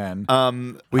N. Hard N.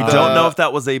 We don't know if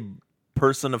that was a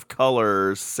person of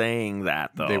color saying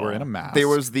that, though. They were in a mask. There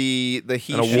was the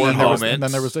he And a she war and there was, moment. and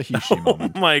then there was a he-she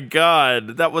moment. Oh my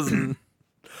god, that was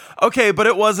okay, but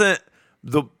it wasn't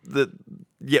the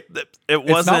yep. It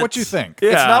wasn't. It's not what you think. Yeah.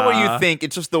 It's not what you think.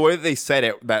 It's just the way that they said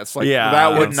it. That's like Yeah,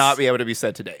 that would it's- not be able to be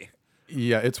said today.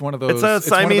 Yeah, it's one of those. It's a one of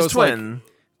Siamese those, like- twin.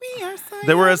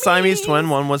 They were a Siamese twin.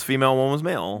 One was female, one was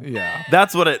male. Yeah.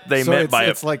 That's what they So meant it's, by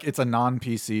it's it. like it's a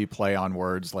non-PC play on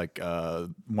words, like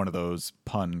one of those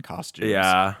pun costumes.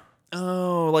 Yeah.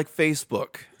 Oh, like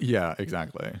Facebook. Yeah,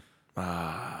 exactly.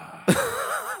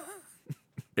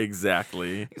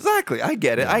 Exactly. Exactly. I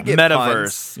get it. I get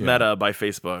Metaverse. puns. Meta by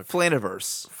Facebook.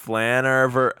 Flaniverse.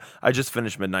 Flannerver. I just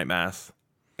finished Midnight Mass.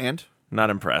 And Not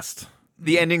impressed.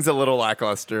 the ending's a little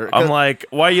lackluster. I'm like,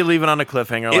 why are you leaving on a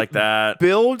cliffhanger like that?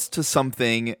 Builds to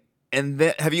something, and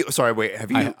then have you? Sorry, wait.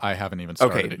 Have you? I haven't even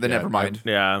started okay, it then yet. never mind.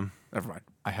 Yeah. Never mind.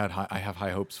 I have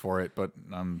high hopes for it, but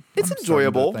It's I'm starting to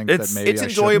enjoyable. think It's- that maybe It's I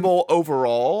enjoyable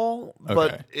overall, Okay.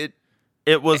 but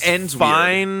It was ends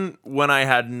fine when I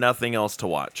had nothing else to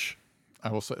watch. shouldn't.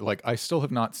 I will say, like, I still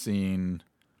have not seen.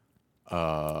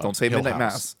 don't say Hill Midnight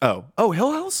House. Mass. Oh,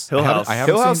 Hill House. Hill House. I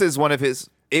haven't Hill House seen- is one of his.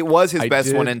 It was his I best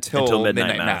did one until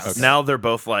Midnight Mass. Mass. Now they're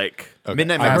both like Okay.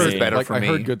 Midnight I Mass heard, is better like, for I me.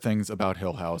 heard good things about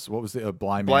Hill House. What was the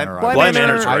Bly Bly- Manor? Bly Bly Manor-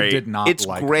 Manor's I great. did not It's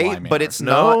like great, Bly but Manor. it's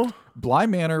No? not. Bly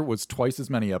Manor was twice as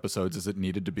many episodes as it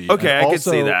needed to be. Okay, And I could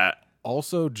see also- that.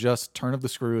 Also, just Turn of the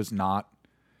Screw is not.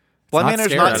 Blind not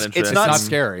Manor's scary. not. It's It's interesting. not It's not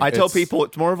scary. I tell It's- people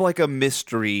it's more of like a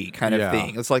mystery kind of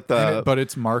thing. It's like but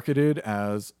it's marketed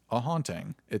as a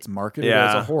haunting. It's marketed Yeah.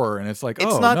 as a horror, and it's like, It's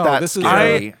oh not no, that this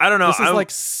scary. is I don't know. This is I- like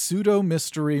pseudo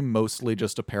mystery, mostly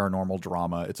just a paranormal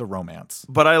drama. It's a romance.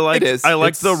 But I like It is. I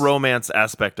liked the It's- romance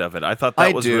aspect of it. I thought that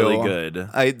I was do. really good.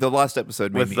 The last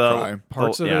episode made With me the- cry.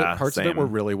 Parts Oh, of yeah, it, parts of it same. were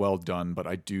really well done, but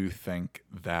I do think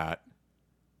that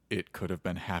it could have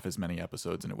been half as many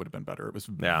episodes, and it would have been better. It was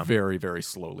Yeah. very, very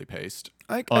slowly paced.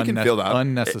 I can feel that.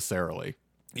 Unnecessarily.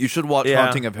 You should watch Yeah.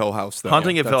 Haunting of Hill House though.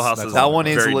 Haunting of Hill that's- House that's is That one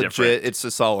is very legit. different. It's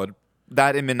a solid.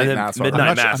 That and Midnight And then Mass. are- Midnight I'm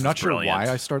not, Mass I'm not is sure brilliant.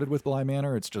 why I started with Bly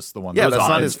Manor. It's just the one. Yeah, that was that's on.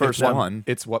 not his It's first what- one.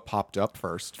 It's what popped up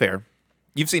first. Fair.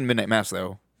 You've seen Midnight Mass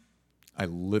though. I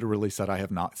literally said I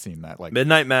have not seen that. Like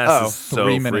Midnight Mass Oh, is so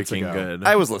 3 minutes freaking ago. good.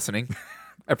 I was listening.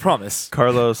 I promise.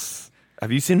 Carlos,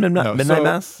 have you seen Midnight, No, Midnight so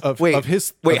Mass? Of, Wait, of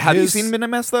his. wait. of Have you his- seen Midnight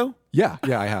Mass though? Yeah,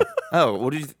 I have. Oh,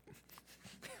 what did you?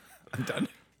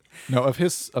 No, of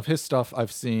his stuff,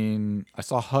 I've seen. I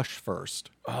saw Hush first,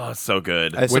 Oh, it's so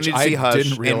good. I still which need to I see Hush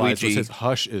didn't and realize was Ouija. his.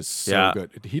 Hush is so Yeah.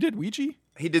 good. He did Ouija.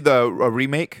 He did the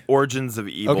remake. Origins of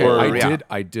Evil. Okay, yeah.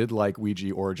 I did like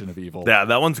Ouija: Origin of Evil. Yeah,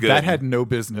 that one's good. That had no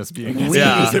business being as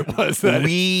Yeah. good as it was. That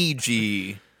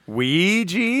Ouija.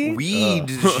 Ouija?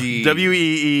 Ouija.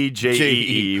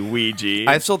 W-E-E-J-E-E. Ouija.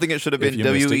 I still think it should have been If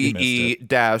you missed it, you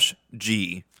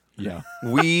WEE-G. yeah.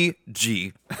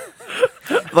 Ouija.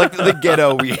 Like the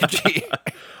ghetto Ouija.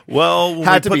 well, when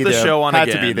Had we to put be the there. show on Had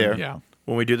to again. be there. Yeah.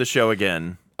 When we do the show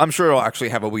again. I'm sure it'll actually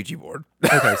have a Ouija board.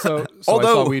 Okay, so I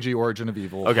Although- saw Ouija: Origin of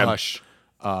Evil. Okay. Hush.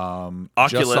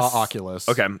 Oculus. Just saw Oculus.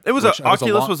 Okay. It was which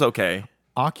Oculus long- was okay.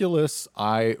 Oculus.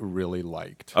 I really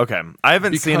liked Okay. I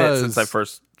haven't seen it since I Because-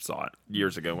 first saw it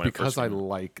years ago when because it I first came out.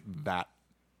 like that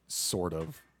sort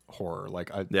of horror.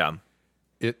 Like Yeah.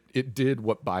 it did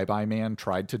what Bye Bye Man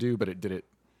tried to do, but it did it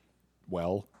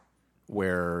well,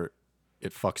 where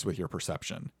it fucks with your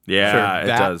perception. Yeah, it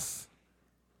That- does.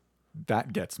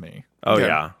 That gets me Oh Yeah.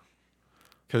 yeah.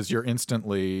 because you're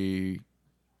instantly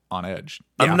on edge.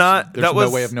 I'm not There's that was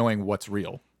no way of knowing what's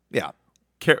real. Yeah.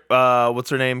 What's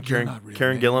her name? Karen not real,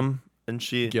 Karen man. Gillan, and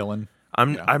she Gillen.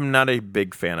 I'm not a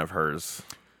big fan of hers.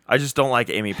 I just don't like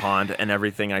Amy Pond, and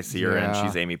everything I see her in, Yeah.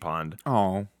 she's Amy Pond.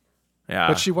 Oh. Yeah.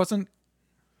 But she wasn't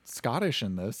Scottish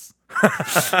in this.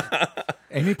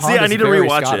 Amy Pond See, I is need to very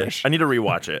rewatch Scottish. it. I need to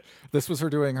rewatch it. This was her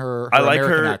doing her I like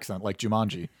American her- accent, like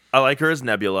Jumanji. I like her as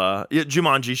Nebula. Yeah,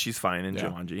 Jumanji, she's fine in Yeah.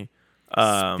 Jumanji.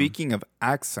 Speaking of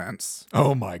accents,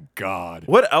 Oh my god.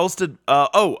 What else did?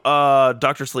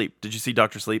 Doctor Sleep. Did you see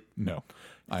Doctor Sleep? No.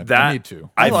 I That need to.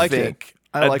 I liked it. think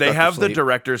I like they Dr. have the Sleep.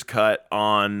 director's cut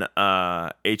on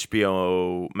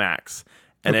HBO Max,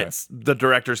 and Okay. it's the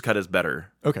director's cut is better.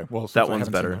 Okay, well, since That I one's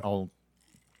haven't seen better. it, I'll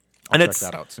And check it's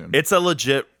that out soon. It's a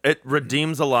legit. It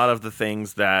redeems a lot of the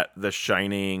things that The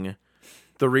Shining.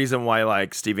 The reason why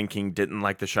like Stephen King didn't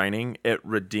like The Shining, it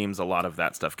redeems a lot of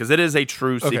that stuff because it is a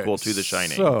true Okay, sequel to The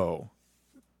Shining. So,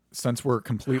 since we're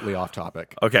completely off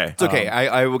topic, okay, it's okay.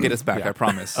 I will get us back. yeah. I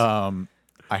promise.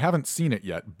 I haven't seen it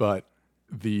yet, but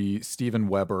the Steven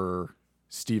Weber,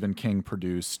 Stephen King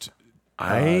produced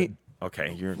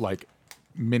okay, you're like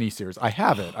miniseries. I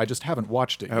have it. I just haven't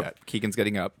watched it Oh, yet. Keegan's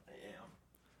getting up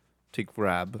to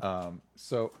grab.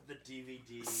 So the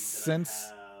DVD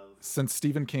since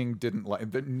Stephen King didn't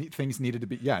like things needed to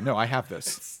be. Yeah, no, I have this.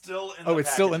 still in Oh,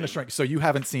 it's still in the shrink. So you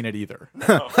haven't seen it either.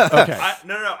 Okay,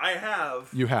 No, I have.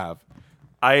 you have.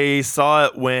 I saw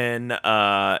it when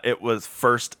it was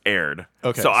first aired.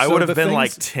 Okay, so I so would have the been like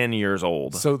things- 10 years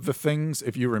old. So the things,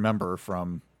 if you remember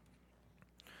from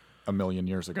a million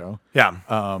years ago, yeah,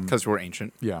 Because we're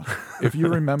ancient. yeah, if you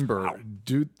remember,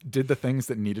 did the things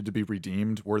that needed to be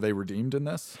redeemed, were they redeemed in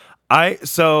this?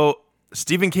 so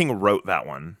Stephen King wrote that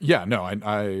one, Yeah, no, I am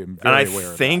very and I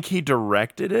aware think he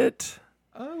directed it.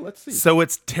 of that. Let's see. So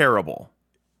it's terrible.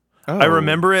 I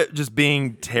remember it just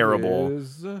being terrible.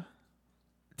 Is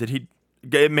Did he?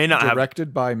 It may not have.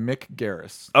 directed by Mick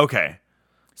Garris. Okay,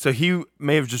 so he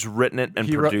may have just written it and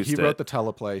He produced wrote it. the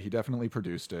teleplay. He definitely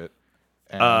produced it.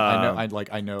 And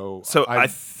I know. so I I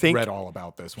think read all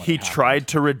about this. When he it happened. tried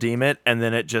to redeem it, and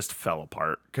then it just fell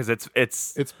apart because it's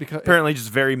It's because apparently just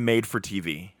very made for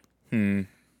TV.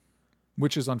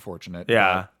 which is unfortunate.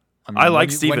 Yeah, but, I like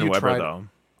when Steven you Weber tried- though.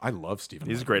 I love Steven.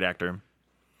 He's a Weber. great actor.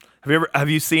 Have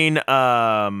you seen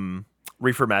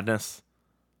Reefer Madness?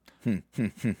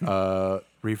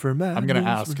 Reefer Madness. I'm gonna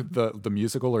ask the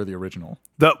musical or the original.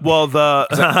 the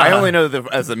I only know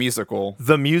as a musical.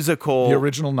 the musical. The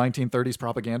original 1930s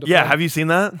propaganda. Yeah, film? have you seen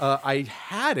that? I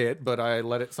had it, but I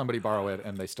let somebody borrow it,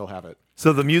 and they still have it.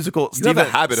 So the musical. You have a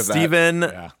habit of that. Steven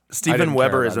Yeah. I Steven didn't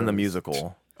Weber care is in about the it.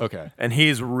 musical, Okay. and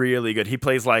he's really good. He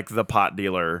plays like the pot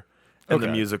dealer, in the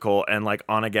musical, and like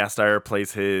Anna Gasteyer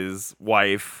plays his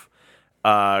wife.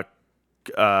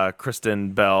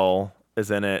 Kristen Bell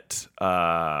is in it.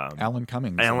 Alan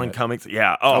Cummings.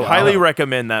 Yeah. Oh, highly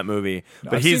recommend that movie.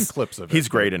 No, but I've seen clips of it. He's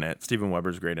great in it. Steven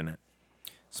Weber's great in it.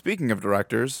 Speaking of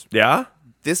directors, Yeah.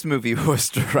 this movie was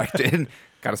directed.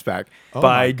 Got us back. Oh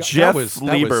by my God, Jeff that was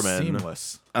Lieberman.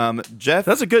 seamless. Jeff.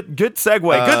 That's a good segue.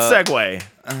 Good segue.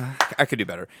 I could do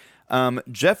better.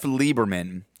 Jeff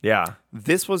Lieberman. Yeah.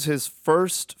 This was his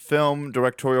first film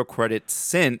directorial credit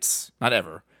since, not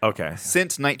ever, Okay.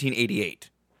 since 1988.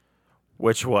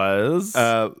 Which was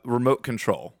Remote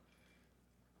Control.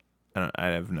 I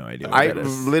have no idea. What I that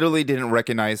is. literally didn't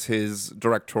recognize his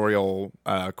directorial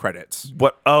credits.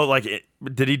 What? Oh, like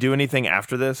did he do anything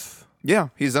after this? Yeah,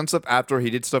 he's done stuff after. He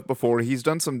did stuff before. He's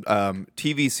done some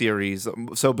TV series.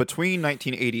 So between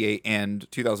 1988 and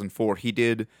 2004, he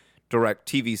did direct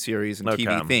TV series and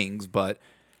TV things, but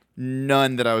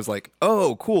none that I was like,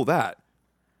 oh, cool, that.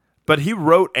 But he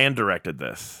wrote and directed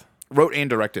this. Wrote and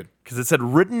directed. Because it said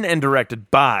written and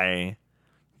directed by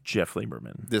Jeff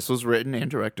Lieberman. This was written and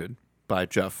directed by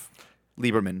Jeff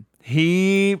Lieberman.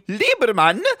 He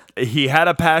Lieberman! He had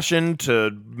a passion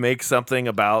to make something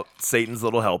about Satan's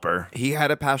Little Helper. He had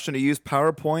a passion to use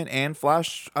PowerPoint and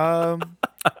Flash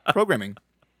programming.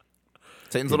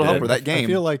 Satan's Little Helper, that game.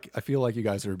 I feel like you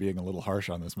guys are being a little harsh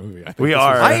on this movie. I think We this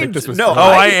are. Was, I think this was fun.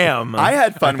 I am. I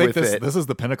had fun I think with this, it. This is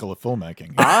the pinnacle of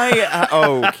filmmaking.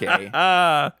 Okay.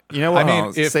 You know what? I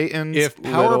mean, if Satan's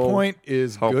PowerPoint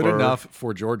is good Helper enough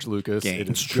for George Lucas, it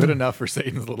is good enough for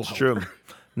Satan's Little Helper. True.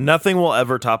 Nothing will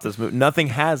ever top this movie. Nothing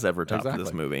has ever topped this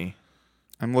Exactly. movie.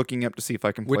 I'm looking up to see if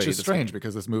I can play Which is this strange game.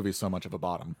 because this movie is so much of a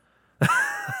bottom.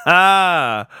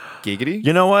 Giggity?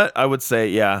 You know what? I would say,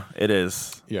 yeah, it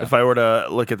is. Yeah. If I were to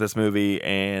look at this movie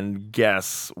and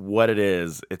guess what it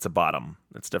is, it's a bottom.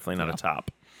 It's definitely not a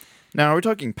top. Now, are we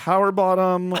talking power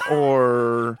bottom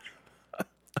or...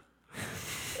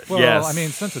 Well, Yes. I mean,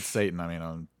 since it's Satan, I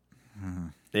mean,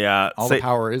 Yeah. all the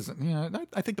power is.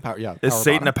 I think the power. Yeah, Is power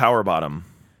Satan a bottom. power bottom?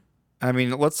 I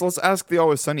mean, let's ask the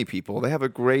Always Sunny people. They have a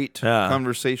great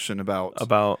conversation about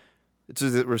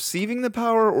is it receiving the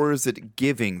power or is it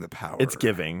giving the power? It's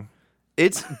giving.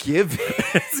 It's giving.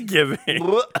 It's giving.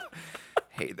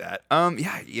 Hate that.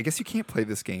 Yeah, I guess you can't play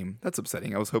this game. That's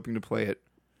upsetting. I was hoping to play it.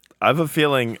 I have a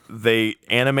feeling they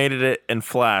animated it in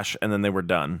Flash and then they were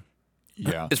done.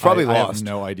 Yeah, It's probably I have lost.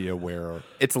 no idea where.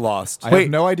 It's lost. I have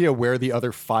no idea where the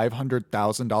other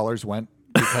 $500,000 went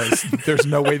because there's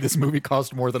no way this movie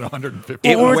cost more than $150,000.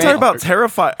 It When we're went- talking about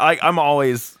Terrifier, I'm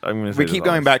going to say We this keep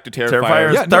going always. back to Terrifier.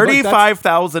 Terrifier Yeah, is no, like, that's-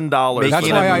 $35,000. Making That's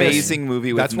an why I amazing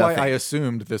movie with That's nothing. why I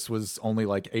assumed this was only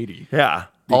like 80. Yeah.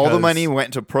 All the because- money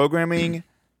went to programming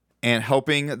and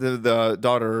helping the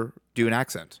daughter do an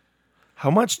accent. How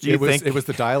much do you think? It was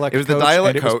the dialect. It was the coach,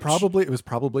 dialect and coach. It was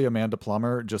probably Amanda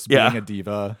Plummer just Yeah. being a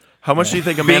diva. How much do you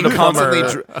think Amanda Being Plummer?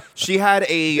 constantly she had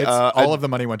a All of the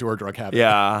money went to her drug habit.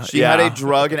 Yeah. she had a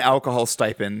drug and alcohol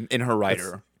stipend in her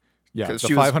rider. yeah. The 'Cause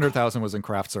she was- 500,000 was in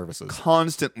craft services.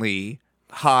 Constantly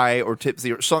high or tipsy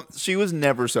or something. She was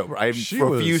never sober. I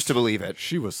refuse to believe it.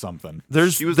 She was something.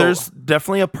 There's She was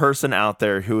definitely a person out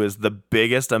there who is the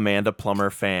biggest Amanda Plummer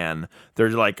fan. They're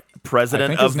like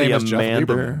president I think his of the name is Jeff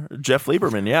Amanda Jeff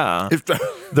Lieberman. Yeah,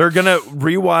 they're gonna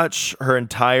rewatch her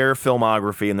entire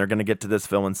filmography and they're gonna get to this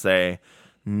film and say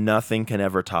nothing can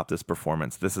ever top this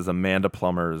performance. This is Amanda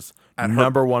Plummer's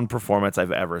number one performance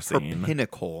I've ever seen.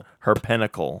 Pinnacle. Her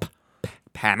pinnacle.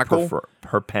 Panicle?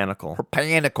 Her panicle. Her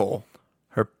panicle.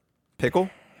 Her Pickle?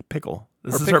 pickle.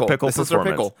 This Her is her pickle. pickle This is her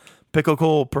performance.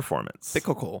 Pickle performance.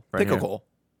 Pickle. Right here. Pickle.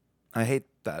 I hate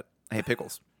that. I hate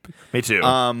pickles. Me too.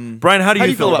 Um, Brian, how do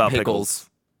you feel about pickles?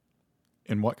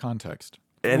 In what context?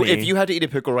 Any- If you had to eat a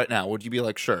pickle right now, would you be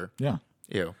like, sure? Yeah.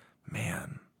 Ew.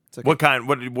 Man. okay. What kind?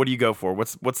 What do you go for?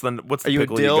 What's the Are you a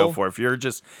pickle you dill? go for? If you're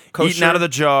just Kosher? eating out of the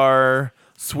jar,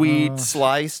 sweet,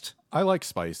 Sliced? I like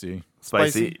spicy.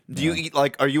 spicy. Do you eat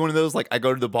like, are you one of those, like, I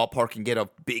go to the ballpark and get a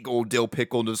big old dill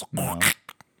pickle and just.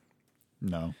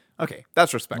 No. Okay,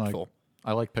 that's Like, respectful.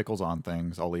 I like pickles on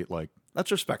things. I'll eat like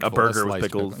That's respectful. A burger a with sliced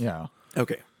pickles. pickle. Yeah.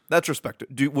 Okay, that's respectful.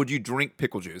 Would you drink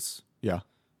pickle juice? Yeah.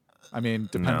 I mean,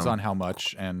 depends No. on how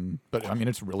much, but I mean,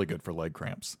 it's really good for leg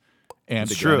cramps. And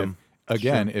It's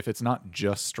again, true. if it's not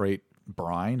just straight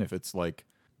brine, if it's like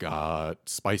got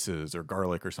spices or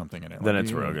garlic or something in it, Then like,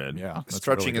 it's real good. Yeah, that's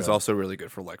Stretching really is good. also really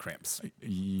good for leg cramps.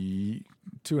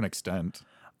 To an extent.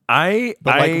 I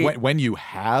But like when you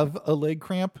have a leg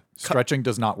cramp, stretching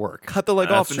does not work. Cut the leg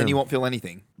off and then true. you won't feel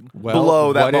anything. Well,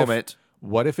 Below that what if- moment.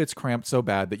 What if it's cramped so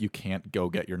bad that you can't go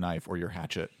get your knife or your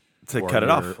hatchet To or cut it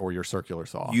your- off. or your circular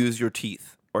saw? Use your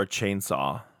teeth. or a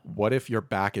chainsaw. What if your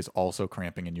back is also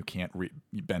cramping and you can't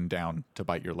bend down to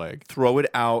bite your leg? Throw it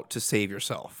out to save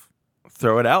yourself.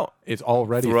 Throw it out. It's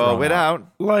already Throw thrown it out.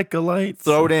 Like a light.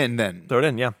 Throw it in then. Throw it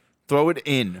in, yeah. Throw it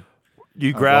in.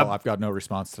 You grab. Well, I've got no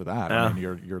response to that. Yeah. I mean,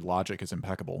 your logic is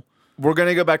impeccable. We're going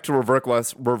to go back to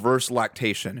reverse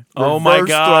lactation. Oh my Reverse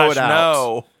gosh, throw it out.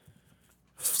 no.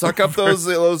 Suck up those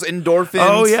endorphins.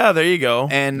 Oh, yeah, there you go.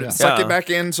 And suck Yeah. it back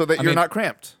in so that you're mean- not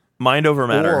cramped. Mind over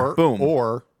matter. Or, Boom.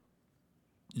 Or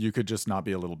you could just not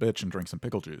be a little bitch and drink some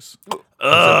pickle juice.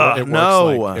 Ugh, It works no.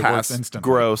 like- it works Pass. instantly.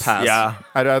 Gross. Pass. Yeah.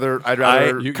 I'd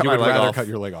rather You cut would my leg rather off. cut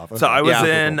your leg off. So Okay. I was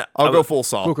Yeah. in. I'll go full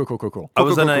saw. Cool. I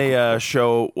was in a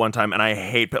show one time, and I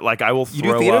hate like I will do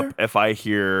throw theater? up if I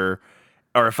hear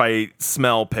or if I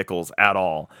smell pickles at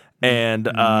all. And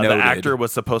the Noted. actor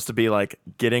was supposed to be like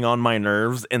getting on my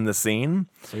nerves in the scene.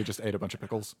 So you just ate a bunch of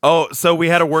pickles? Oh, so we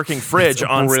had a working fridge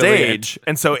on brilliant. stage.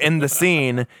 And so in the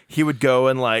scene, he would go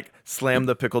and like slam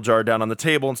the pickle jar down on the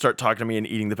table and start talking to me and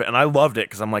eating the pickle. And I loved it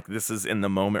because I'm like, this is in the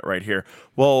moment right here.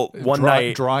 Well, one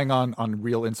night. Drawing on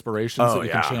real inspirations Oh, that you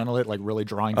yeah. can channel it, like really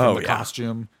drawing from Oh, the yeah.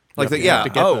 costume. Like You the, have to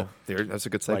get the- there. That's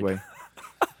a good segue.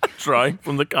 drawing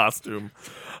from the costume.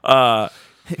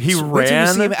 He Wait till you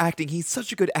see him ran. acting. He's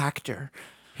such a good actor.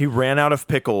 He ran out of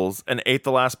pickles and ate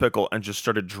the last pickle and just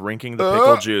started drinking the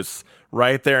pickle juice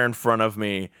right there in front of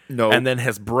me. No. And then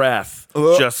his breath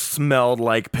just smelled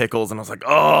like pickles, and I was like,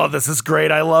 "Oh, this is great!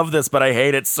 I love this, but I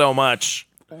hate it so much."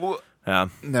 Yeah,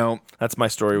 No. that's my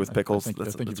story with I pickles. think,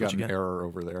 that's, I think that's you've what got you an get. error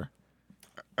over there.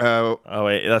 Oh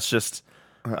wait, that's just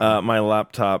my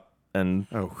laptop and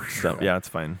stuff. Yeah, it's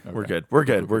fine. We're good. We're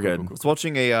good. We're good. I was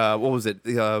watching a what was it?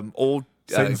 The old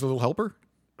Satan's Little Helper?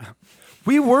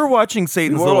 We were watching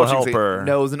Satan's we were Little watching Helper.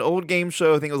 No, it was an old game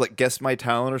show. I think it was like Guess My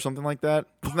Talent or something like that.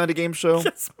 Wasn't that a game show?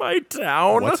 It's my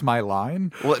town. What's my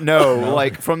line? Well, no,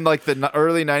 like from like the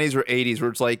early 90s or 80s where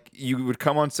it's like you would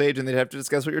come on stage and they'd have to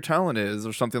discuss what your talent is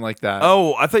or something like that.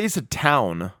 Oh, I thought you said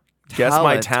town. Guess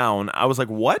my Talent. town. I was like,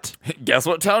 what? Guess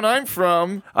what town I'm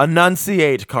from?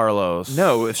 Enunciate, Carlos.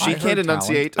 No, if she I can't heard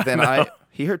enunciate, then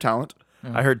he heard talent.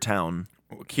 I heard town.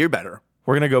 Hear better.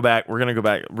 We're gonna go back. We're gonna go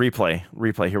back. Replay.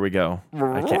 Here we go.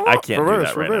 I can't do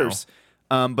that right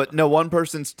now. But no, one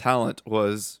person's talent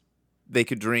was they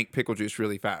could drink pickle juice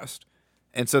really fast.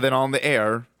 And so then on the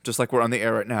air, just like we're on the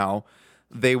air right now,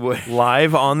 they would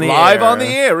Live on the live air. on the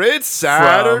air. It's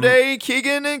Saturday,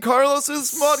 Keegan and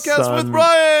Carlos's podcast with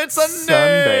Brian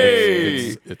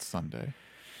Sunday. It's Sunday.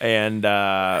 And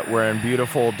we're in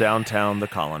beautiful downtown The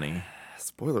Colony.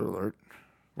 Spoiler alert.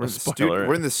 We're in, the Spoiler.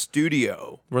 we're in the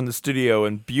studio, We're in the studio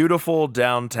in beautiful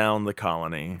downtown The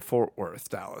Colony. Fort Worth,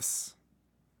 Dallas.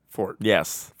 Fort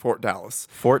Yes, Dallas.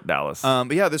 Fort Dallas.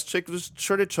 But yeah, this chick just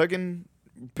started chugging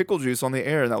pickle juice on the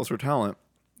air, and that was her talent.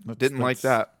 Didn't like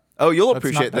that. Oh, you'll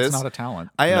appreciate this. That's not a talent.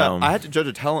 No. I had to judge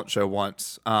a talent show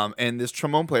once, and this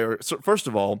trombone player. So first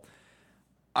of all,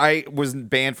 I was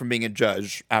banned from being a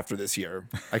judge after this year.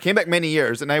 I came back many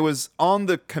years, and I was on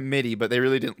the committee, but they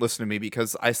really didn't listen to me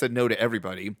because I said no to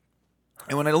everybody.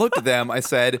 And when I looked at them, I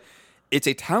said, "It's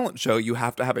a talent show. You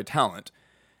have to have a talent."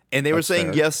 And they were That's saying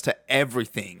fair. yes to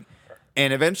everything.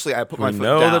 And eventually, I put my we foot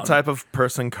know down. the type of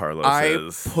person Carlos I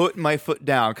is. put my foot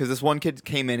down because this one kid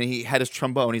came in and he had his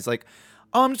trombone. He's like,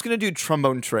 "Oh, I'm just gonna do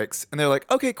trombone tricks," and they're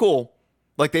like, "Okay, cool."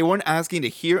 Like they weren't asking to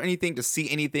hear anything, to see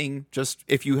anything. Just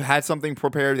if you had something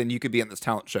prepared, then you could be in this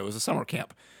talent show. It was a summer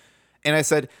camp, and I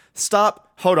said,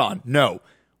 "Stop, hold on, no.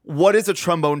 What is a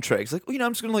trombone trick?" He's like, "Well,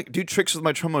 I'm just gonna like do tricks with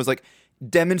my trombone." It's like,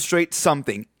 demonstrate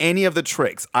something, any of the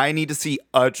tricks. I need to see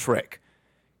a trick.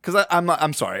 Because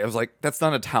I'm sorry. I was like, that's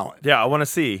not a talent. Yeah, I want to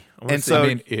see. And so I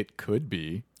mean, it could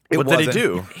be. it What did he wasn't.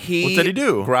 do? What did he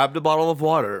do? Grabbed a bottle of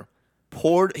water,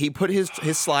 he put his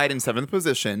slide in 7th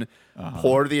position,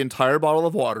 poured the entire bottle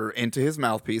of water into his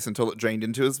mouthpiece until it drained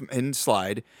into his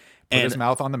slide. Put And his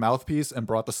mouth on the mouthpiece and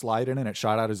brought the slide in and it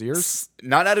shot out his ears.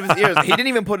 not out of his ears. He didn't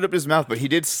even put it up his mouth, but he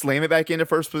did slam it back into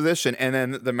first position, and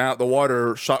then the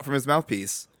water shot from his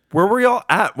mouthpiece. Where were y'all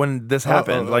at when this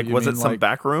happened? oh, like, you was it mean, some like-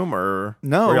 back room or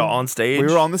No, were y'all on stage? We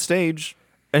were on the stage.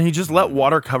 and he just let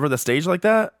water cover the stage like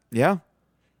that. Yeah.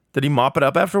 Did he mop it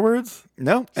up afterwards?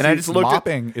 No, and I See, just looked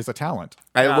mopping is a talent.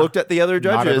 at the other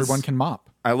judges. Not everyone can mop.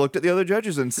 I looked at the other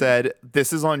judges and said,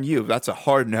 "This is on you." That's a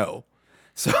hard no.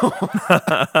 So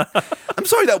I'm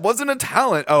sorry, that wasn't a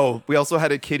talent. Oh, we also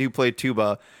had a kid who played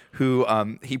tuba who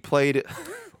he played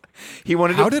he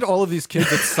wanted How to did all of these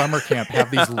kids at summer camp have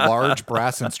these large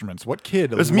brass instruments? What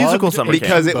kid? It was musical summer camp.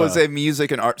 because it was a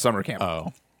music and art summer camp.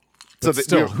 Oh. so But that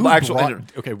still, we were- who actual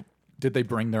brought, okay, did they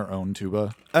bring their own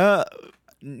tuba?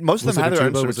 most of Was them it had a their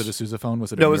own tuba? Was it a instruments. sousaphone?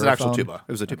 Was it a No, it was an actual neurophone? tuba.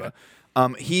 It was a tuba.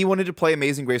 He wanted to play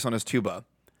Amazing Grace on his tuba,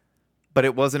 but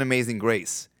it wasn't Amazing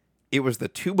Grace. it was the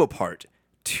tuba part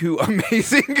to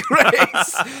Amazing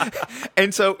Grace.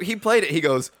 And so he played it. He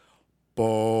goes,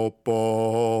 bum,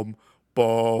 bum,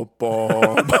 bum,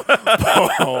 bum,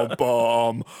 bum,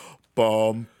 bum,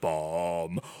 bum,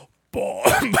 bum,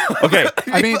 bum. Okay,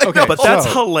 I mean, okay, but that's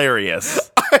so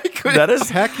hilarious. I couldn't. That is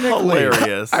technically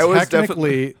hilarious. I was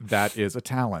technically that is a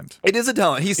talent. It is a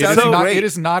talent. He It is, sounded not, great. it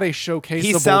is not a showcaseable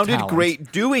He sounded talent.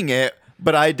 great doing it,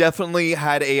 but I definitely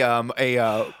had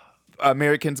a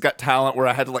Americans Got Talent where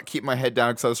I had to like keep my head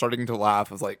down because I was starting to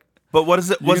laugh. I was like, But what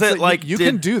is it? You Was can it say- like you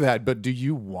can do that, but do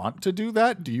you want to do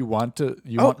that? Do you want to?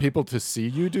 Want people to see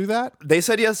you do that? they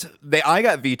said yes. I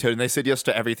got vetoed, and they said yes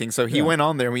to everything. So he went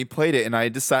on there and we played it, and I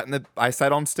just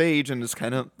sat on stage and just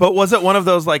kind of. But was it one of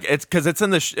those like it's because it's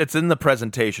in the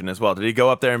presentation as well? Did he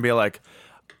go up there and be like,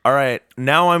 "All right,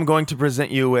 now I'm going to present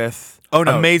you with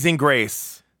Amazing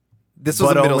Grace, This was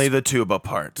but a middle only the tuba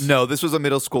part"? No, this was a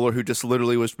middle schooler who just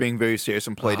literally was being very serious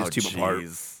and played his tuba part.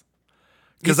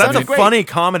 Because that's a sounded great. funny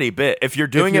comedy bit. If you're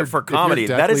doing it for If you're comedy,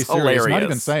 that deathly is serious, hilarious. Not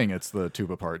even saying it's the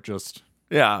tuba part, just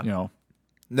Yeah.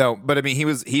 No, but I mean he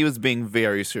was being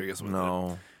very serious with it.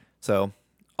 No. So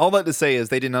all that to say is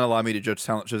they did not allow me to judge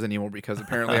talent shows anymore because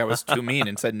apparently I was too mean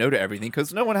and said no to everything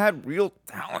because no one had real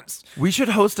talents. We should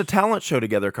host a talent show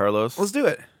together, Carlos. Let's do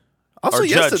it. Also, or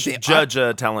yes, judge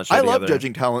a talent show I together. love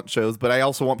judging talent shows, but I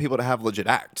also want people to have legit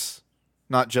acts,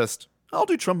 not just I'll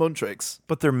do trombone tricks.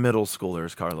 But they're middle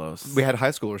schoolers, Carlos. We had high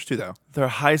schoolers too, though. They're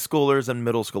high schoolers and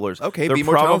middle schoolers. Okay, they're be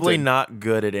more probably talented. not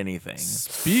good at anything.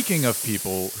 Speaking of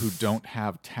people who don't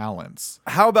have talents,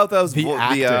 How about those The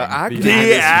acting. acting?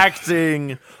 The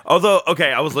acting. Although,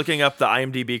 okay, I was looking up the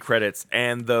IMDb credits,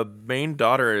 and the main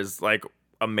daughter is like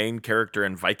a main character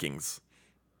in Vikings,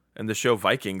 and the show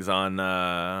Vikings on.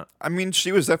 I mean,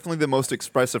 she was definitely the most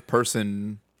expressive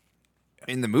person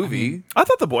in the movie. I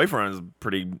thought the boyfriend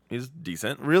was he's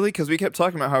decent. Really? Because we kept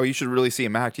talking about how you should really see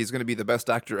him act. He's going to be the best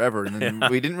actor ever, and then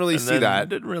we didn't really And see then that.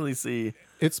 Didn't really see.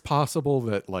 it's possible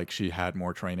that like she had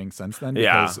more training since then.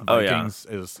 Yeah. Because Oh, yeah. Vikings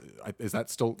is that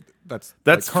still that's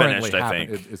That's currently finished, I happening.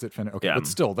 think. Is it finished? Okay, Yeah. but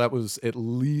still, that was at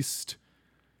least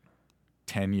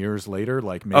 10 years later.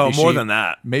 Like maybe More she- than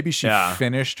that. Maybe she Yeah.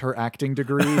 finished her acting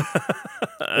degree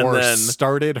or then-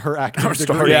 started her acting degree.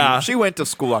 Starting- Yeah. She went to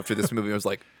school after this movie. I was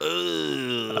like,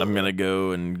 I'm gonna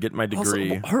go and get my also,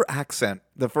 degree. her accent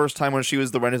the first time when she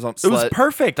was the Renaissance It was slut.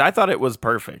 perfect. I thought it was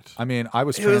perfect. I mean, I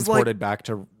was It was like- transported back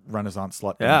to Renaissance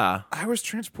slut. Yeah, I was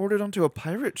transported onto a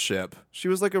pirate ship. She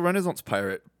was like a Renaissance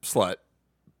pirate slut.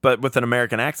 but with an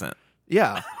American accent.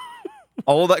 Yeah.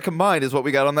 All of that combined is what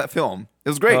we got on that film. It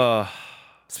was great.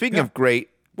 Speaking of great,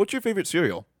 what's your favorite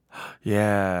cereal?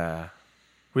 Yeah,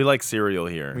 we like cereal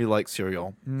here. We like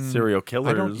cereal. Cereal killers.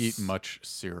 I don't eat much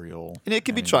cereal. And it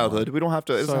can be anymore. childhood. We don't have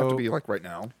to, it doesn't have to So- be like right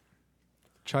now.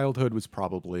 Childhood was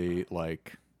probably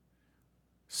like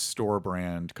store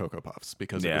brand Cocoa Puffs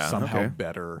because it was Yeah. somehow Okay.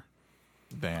 better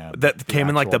than That the came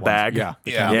in like the actual ones. bag. Yeah,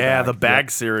 it Yeah. came in Yeah, the bag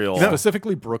Yep. cereal.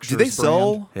 Specifically Brookshire's Do they brand.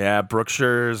 sell? Yeah,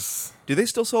 Brookshire's. Do they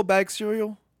still sell bag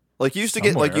cereal? Like you used to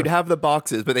get, like Somewhere. you'd have the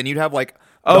boxes, but then you'd have like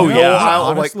Oh, the yeah. whole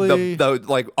aisle of, like Honestly, the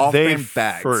like They off-brand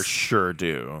bags. for sure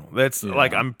do. That's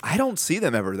like I don't see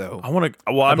them ever though. I want to.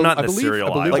 Well, I'm not in the cereal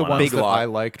I believe aisle. the ones Big that Lot. I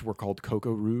liked were called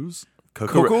Cocoa Roos.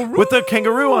 Cocoa with the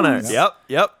kangaroo on it. Roos.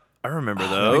 Yep. I remember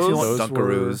Makes me those. want Those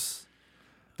Dunkaroos.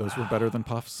 Those were better than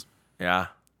Puffs. Yeah.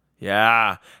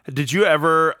 Did you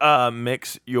ever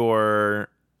mix your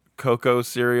cocoa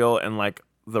cereal and like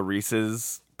the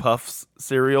Reese's Puffs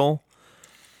cereal?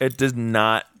 It did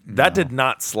not. That did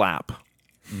not slap.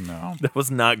 No. That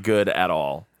was not good at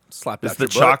all. Slap It's that the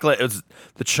chocolate. It was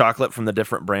the chocolate from the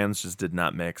different brands just did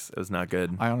not mix. It was not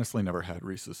good. I honestly never had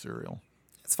Reese's cereal.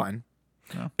 It's fine.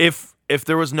 If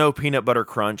there was no peanut butter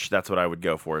crunch, that's what I would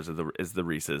go for. Is the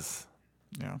Reese's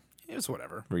Yeah. It's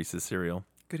whatever. Reese's cereal.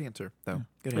 Good answer though.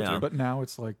 Good Yeah. answer. But now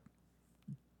it's like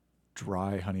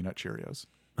dry Honey Nut Cheerios.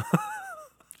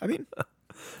 I mean,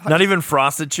 Not even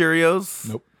frosted Cheerios.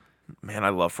 Nope. Man, I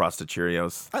love frosted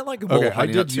Cheerios. I like a bowl Okay, of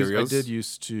Honey Nut Cheerios.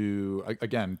 used to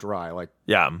again dry like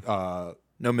Yeah.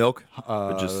 No milk.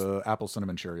 just- apple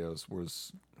cinnamon Cheerios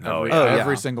was Oh, every, yeah.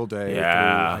 every yeah. single day Yeah.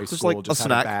 through high Just school. like a just had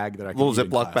snack, a bag that I could little eat in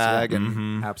Ziploc class. bag, Yeah.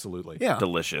 and Absolutely. yeah,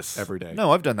 Delicious. Every day.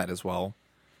 No, I've done that as well.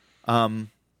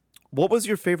 What was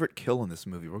your favorite kill in this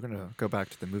movie? We're gonna go back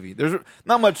to the movie. There's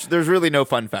not much. There's really no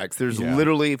fun facts. There's Yeah.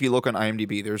 literally, if you look on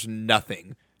IMDb, there's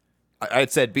nothing. I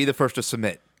said be the first to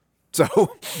submit.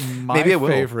 So My maybe I will.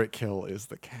 favorite kill is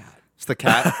the cat. It's the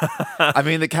cat. I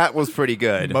mean, the cat was pretty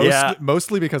good.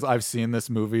 Mostly because I've seen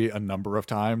this movie a number of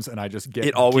times, and I just get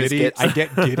It always giddy. gets- I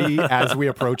get giddy as we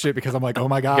approach it because I'm like, oh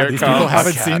my god, Here these comes people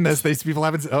haven't cat. seen this. These people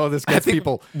haven't. Oh, this gets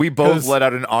people. We both 'Cause let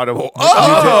out an audible.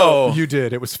 You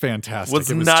did. It was fantastic.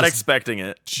 Was it was not just expecting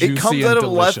it. juicy It comes and out of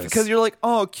left delicious. because you're like,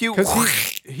 oh, cute. Because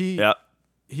he Yeah.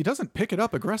 he doesn't pick it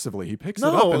up aggressively. He picks No,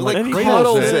 it up and like, like he cradles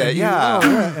cuddles it, and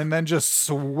yeah. and then just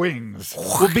swings.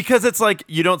 Well, because it's like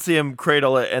you don't see him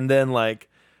cradle it and then like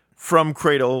from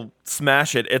cradle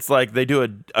smash it. It's like they do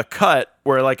a cut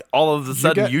where like all of a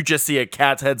sudden you just see a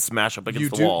cat's head smash up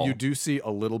against the wall. You do see a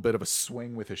little bit of a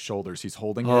swing with his shoulders. He's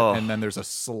holding it, and then there's a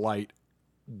slight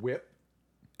whip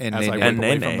and as I then- whip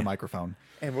away nay. from the microphone.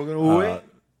 and we're gonna.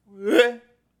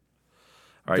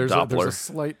 All right, There's Doppler.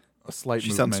 a slight She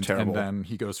sounds movement, terrible. and then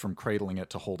he goes from cradling it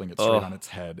to holding it straight on its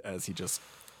head as he just.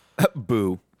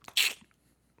 Boo.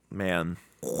 Man.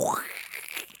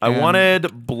 I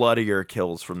wanted bloodier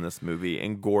kills from this movie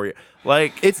and gory.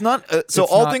 Like It's not. So It's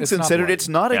all not- things it's not considered, bloody. it's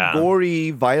not a Yeah.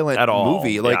 gory, violent At all,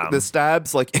 movie. Like yeah. the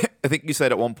stabs, like I think you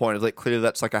said at one point, it's like clearly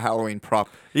that's like a Halloween prop.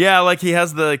 yeah, like he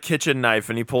has the kitchen knife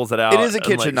and he pulls it out. It is a and,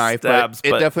 kitchen like, knife, stabs,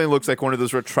 but it definitely looks like one of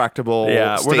those retractable.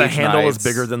 yeah, where the stage handle knives. is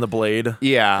bigger than the blade.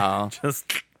 Yeah. Just,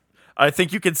 I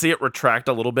think you can see it retract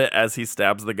a little bit as he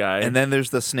stabs the guy. And then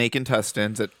there's the snake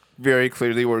intestines that very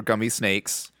clearly were gummy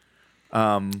snakes.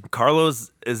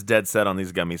 Carlos is dead set on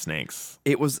these gummy snakes.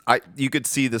 It was you could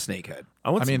see the snake head. I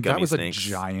want I some mean, gummy that was snakes. a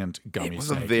giant gummy It was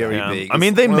snake. a very Yeah. big. I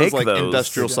mean, they one of make like those.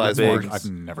 industrial size Big. ones. I've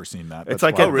never seen that. It's That's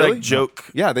like why- a really? like joke.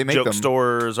 Yeah, they make joke them.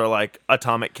 stores or like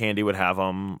Atomic Candy would have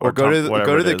them. Or go to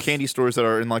whatever the it is. candy stores that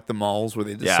are in like the malls where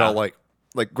they just Yeah. sell like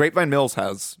Grapevine Mills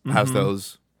has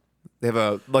those. They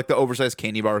have like the oversized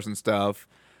candy bars and stuff.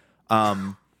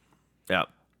 Yeah.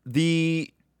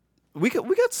 We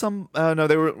got some. No,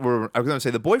 they were. I was going to say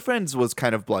the boyfriend's was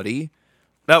kind of bloody.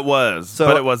 That was, So-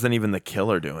 but it wasn't even the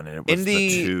killer doing it. It was In the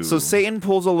two. so Satan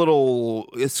pulls a little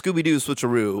Scooby Doo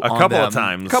switcheroo A on couple of them.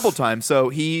 times. A couple times. So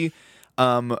he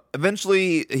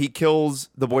eventually he kills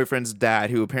the boyfriend's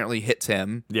dad, who apparently hits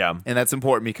him. Yeah. and that's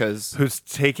important because Who's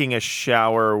taking a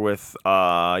shower with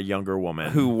a younger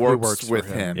woman who works, works for with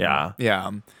him. him. Yeah.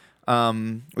 yeah.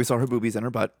 We saw her boobies and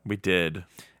her butt, we did.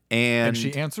 and, And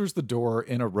she answers the door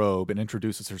in a robe and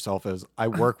introduces herself as "I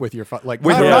work with your like."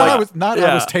 With not, her, not like- I was not. I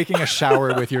yeah. was taking a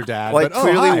shower with your dad. Like, but, oh,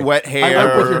 clearly hi. wet I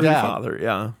work with hair. your dad. Father,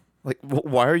 yeah. like,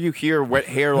 why are you here, wet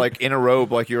hair, like in a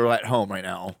robe, like you're at home right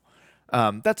now?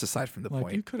 That's aside from the Like you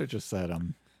point. could have just said,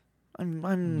 I'm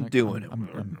like, doing it.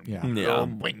 yeah. Yeah.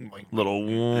 Wing, wing. Little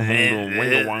wing.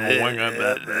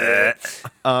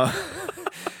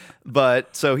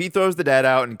 But so he throws the dad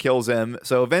out and kills him.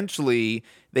 So eventually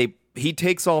he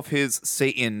takes off his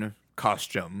Satan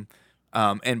costume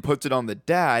and puts it on the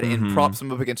dad and props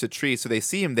him up against a tree so they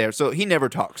see him there. So he never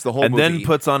talks the whole And movie. then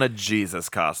puts on a Jesus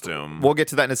costume. We'll get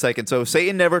to that in a second. So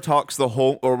Satan never talks the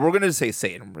whole, or we're going to say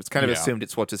Satan. It's kind of Yeah. assumed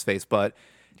it's what's his face, but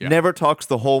never talks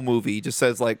the whole movie. He just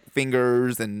says like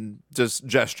fingers and just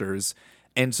gestures.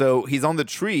 And so he's on the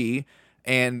tree,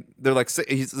 and they're like,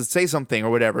 say something or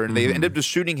whatever, and they end up just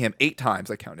shooting him 8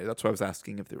 times. I counted. That's why I was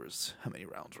asking if there was how many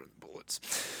rounds were in the bullets.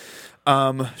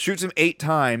 Shoots him 8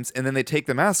 times, and then they take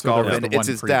the mask So off, there was and the it's one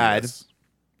his dad. previous.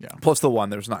 Yeah. Plus the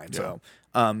one, there's 9. So,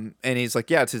 and he's like,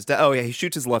 yeah, it's his dad. Oh yeah, he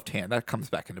shoots his left hand. That comes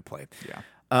back into play. Yeah.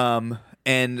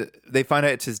 And they find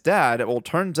out it's his dad. Well,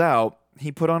 turns out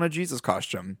he put on a Jesus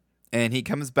costume, and he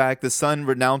comes back. The son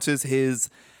renounces his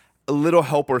little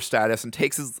helper status and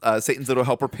takes his Satan's little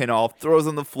helper pin off, throws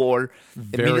on the floor,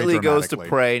 Very immediately goes to dramatically.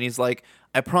 pray, and he's like,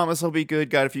 I promise I'll be good,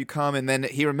 God, if you come. And then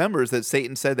he remembers that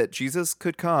Satan said that Jesus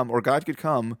could come, or God could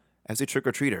come, as a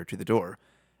trick-or-treater to the door.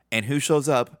 And who shows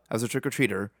up as a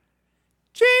trick-or-treater?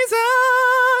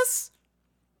 Jesus!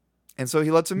 And so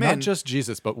he lets him Not in. just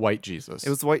Jesus, but white Jesus. It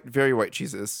was white, very white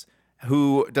Jesus,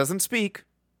 who doesn't speak,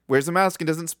 wears a mask and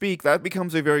doesn't speak. That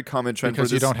becomes a very common trend because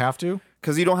for you this. don't have to.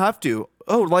 Because you don't have to.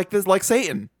 Oh, like this, like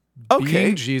Satan. Okay,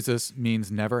 Being Jesus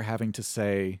means never having to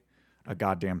say a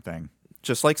goddamn thing.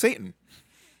 just like Satan.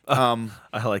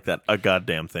 I like that. A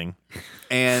goddamn thing.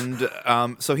 And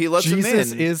so he lets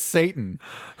Jesus him in. is Satan.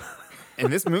 In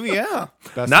this movie, yeah.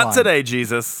 Best Not line. today,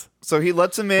 Jesus. So he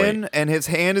lets him in, and his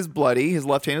hand is bloody. His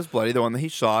left hand is bloody, the one that he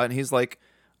shot. And he's like,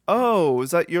 "Oh,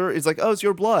 is that your?" He's like, "Oh, it's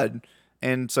your blood."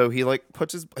 And so he like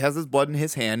has his blood in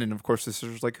his hand, and of course the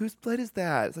sister's like, "Whose blood is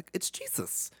that?" It's like, "It's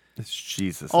Jesus." It's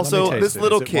Jesus. Also, Let me taste this it.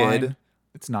 little Is it kid, wine?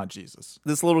 It's not Jesus.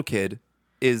 this little kid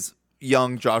is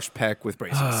young Josh Peck with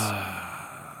braces.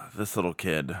 This little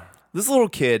kid. This little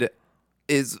kid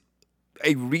is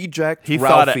a reject He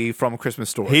thought Ralphie from Christmas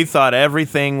Story. He thought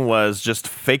everything was just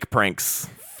fake pranks.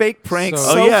 fake prank. So-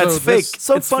 So, Oh yeah, so it's fake. this-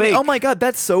 so It's funny. fake. Oh my god,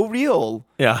 that's so real.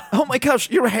 Yeah. Oh my gosh,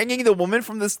 you're hanging the woman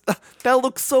from this. That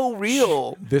looks so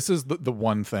real. This is the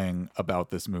one thing about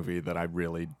this movie that I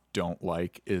really don't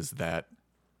like is that,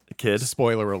 Kid.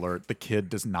 spoiler alert, the kid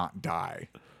does not die.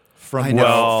 From I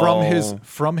know.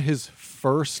 from his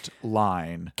first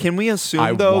line. Can we assume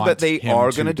I though that want they him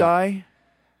are to going to die. die?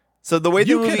 So the way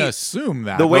You the movie can assume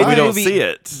that. the way but we the don't movie, see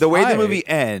it. The way I- the movie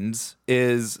ends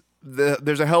is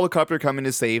there's a helicopter coming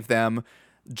to save them.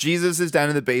 Jesus is down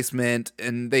in the basement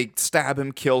and they stab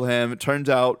him, kill him. It turns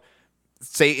out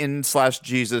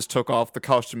Satan/Jesus took off the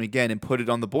costume again and put it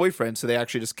on the boyfriend. So they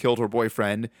actually just killed her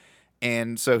boyfriend.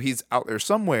 And so he's out there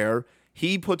somewhere.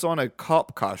 He puts on a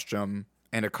cop costume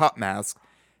and a cop mask.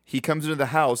 He comes into the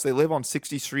house. They live on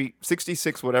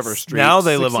 66 whatever street. Now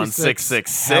they live on 66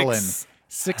 666.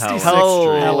 66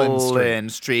 Helen. Helen Street. Helen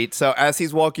Street. So as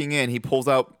he's walking in, he pulls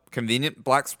out convenient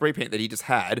black spray paint that he just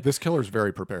had. This killer's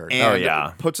very prepared. And Oh,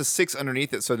 yeah. puts a 6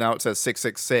 underneath it, so now it says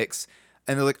 666.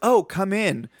 And they're like, "Oh, come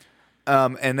in."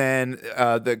 And then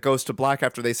that goes to black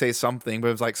after they say something. But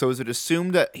it's like, so is it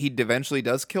assumed that he eventually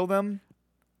does kill them?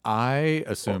 I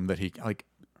assume that he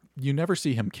you never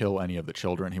see him kill any of the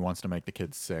children. He wants to make the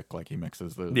kids sick, like he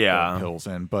mixes the pills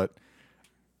in. But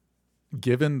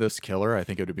given this killer, I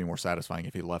think it would be more satisfying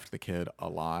if he left the kid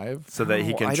alive. So that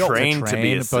he No, can I don't- train to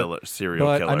be a but- serial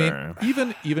But killer. I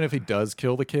mean, even if he does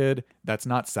kill the kid, that's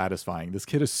not satisfying. This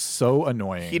kid is so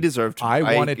annoying. He deserved to.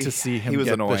 I wanted to see him he was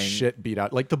get annoying. the shit beat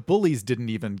out. Like the bullies didn't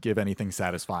even give anything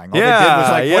satisfying. All Yeah, they did was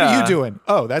like, "What are yeah. you doing?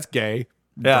 Oh, that's gay."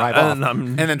 yeah, Drive off. and I'm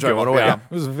And then drive going off, away. yeah.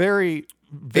 It was very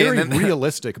then-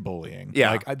 realistic bullying.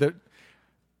 Yeah. Like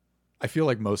I feel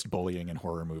like most bullying in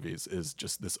horror movies is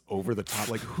just this over the top.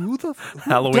 Like who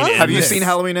Halloween does Ends. Have you this? seen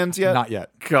Halloween Ends yet? Not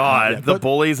yet. God, Not yet. the But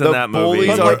bullies in The that movie. bullies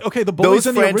But, are like, okay, the bullies those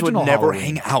in the friends would original never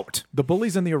Halloween. hang out. The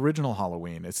bullies in the original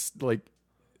Halloween. It's like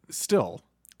still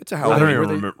It's a I Halloween. don't where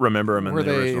even they- remember him in where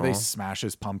the they original. smash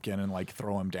his pumpkin and like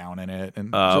throw him down in it. And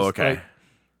Oh, just, okay. like,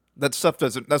 That stuff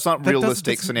doesn't. That's not that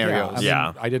realistic doesn't- scenarios.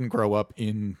 Yeah. I didn't grow up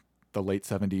in the late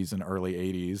 70s and early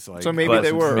 80s. Like, So maybe But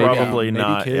they were. probably maybe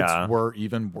not, kids yeah. were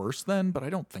even worse then, but I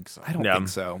don't think so. I don't Yeah. think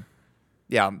so.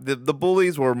 Yeah, the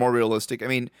bullies were more realistic. I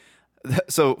mean,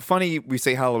 so funny we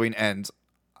say Halloween Ends.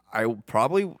 I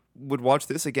probably would watch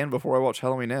this again before I watch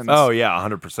Halloween Ends. Oh yeah,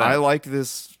 100%. I like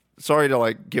this. Sorry to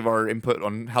like give our input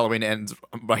on Halloween Ends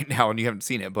right now, and you haven't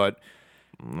seen it, but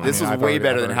this mean, is I've way already-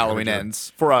 better I've than already Halloween heard your-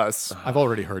 Ends for us. I've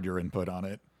already heard your input on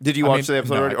it. Did you watch the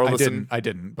episode already or I listen? I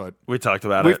didn't, but we talked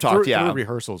about We've it. talked. through Yeah,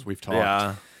 rehearsals we've talked.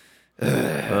 Yeah.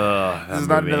 this is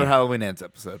not another Halloween Ends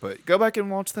episode, but go back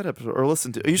and watch that episode or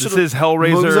listen to. You should. This is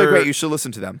Hellraiser. Movies are great. You should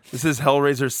listen to them. This is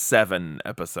Hellraiser 7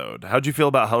 episode. How'd you feel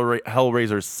about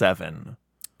Hellraiser 7?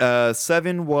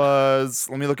 7 was.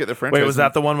 Let me look at the franchise. Wait, was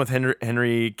that the one with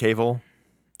Henry Cavill?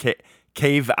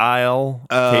 Cave Isle?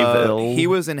 He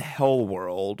was in Hell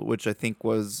World, which I think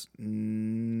was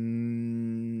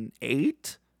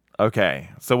 8. Okay.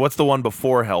 So what's the one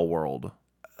before Hell World?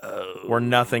 Where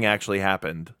nothing actually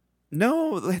happened.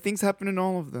 No, things happen in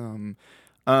all of them.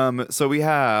 So we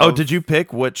have. Oh, did you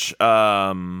pick which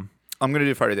I'm gonna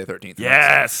do Friday the 13th.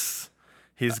 Yes.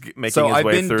 He's making So his I've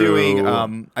way been through doing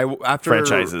after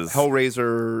franchises.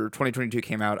 Hellraiser 2022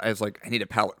 came out. I was like, I need a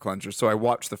palate cleanser. So I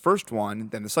watched the first one,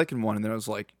 then the second one, and then I was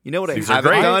like, you know what These I are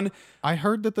haven't great. done? I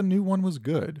heard that the new one was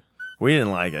good. We didn't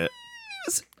like it.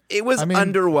 It was I mean-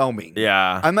 underwhelming.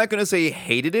 Yeah. I'm not gonna say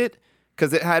hated it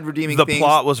because it had redeeming The things.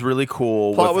 plot was really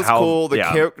cool. Plot with was how- cool. The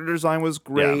yeah. character design was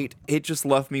great. It just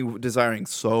left me desiring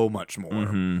so much more.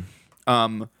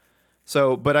 Mm-hmm.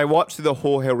 So, but I watched through the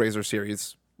whole Hellraiser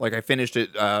series. Like I finished it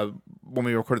when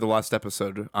we recorded the last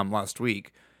episode last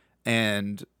week,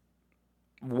 and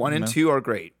 1 and 2 are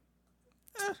great.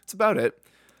 That's about it.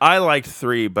 I liked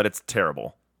 3, but it's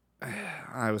terrible.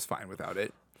 I was fine without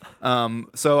it.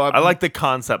 So I like the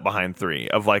concept behind 3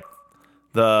 of like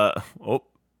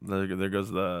there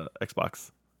goes the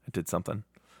Xbox. It did something.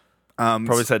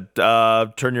 Probably said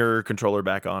turn your controller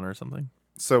back on or something.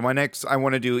 So my next, I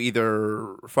want to do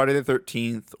either Friday the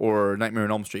 13th or Nightmare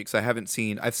on Elm Street. 'Cause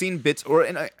I've seen bits,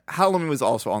 Halloween was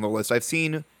also on the list. I've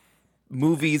seen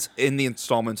movies in the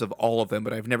installments of all of them,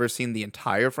 but I've never seen the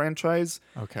entire franchise.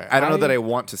 Okay. I don't know that I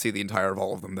want to see the entire of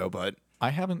all of them though, but I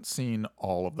haven't seen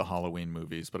all of the Halloween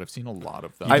movies, but I've seen a lot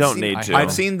of them. You I've don't seen- need to.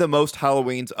 I've seen the most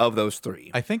Halloweens of those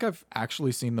 3. I think I've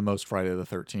actually seen the most Friday the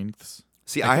 13th.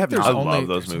 See, I have there's not. I love only-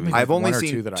 those there's movies. I've only one or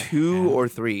seen two that I 2 have. or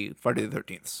 3 Friday the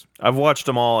 13th. I've watched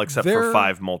them all except for They're-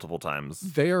 5 multiple times.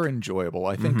 They are enjoyable.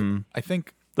 I think Mm-hmm. I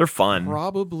think They're fun.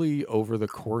 probably over the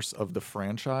course of the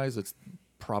franchise, it's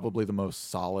probably the most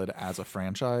solid as a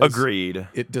franchise. Agreed.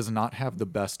 It does not have the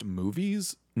best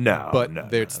movies. No, but no,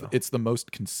 it's the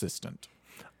most consistent.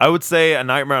 I would say a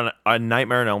Nightmare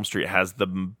on Elm Street has the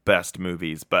best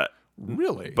movies, but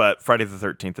Really? but Friday the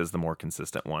 13th is the more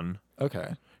consistent one.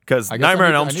 Okay. Because I guess Nightmare I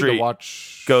on need- Elm I need to Street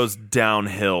watch- goes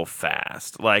downhill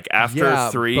fast. Like after Yeah,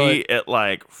 3, but- it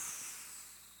like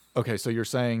Okay, so you're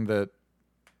saying that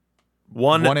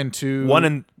one and 2 1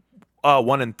 and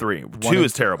 3. 2 and-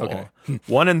 is terrible. okay.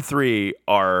 1 and 3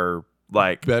 are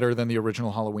like better than the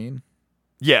original Halloween?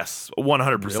 yes,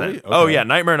 100%. Really? Oh Okay. yeah,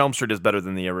 Nightmare on Elm Street is better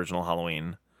than the original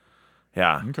Halloween.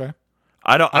 Yeah. Okay.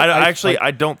 I I-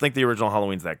 I don't think the original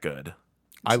Halloween's that good.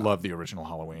 I love the original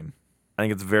Halloween. I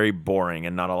think it's very boring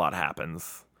and not a lot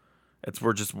happens.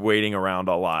 We're just waiting around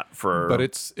a lot for. But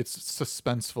it's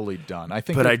suspensefully done. I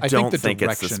think. But I the don't think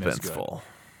it's direction is good. suspenseful.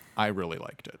 I really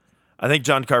liked it. I think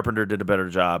John Carpenter did a better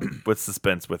job with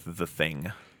suspense with The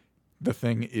Thing. The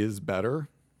Thing is better.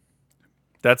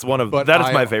 That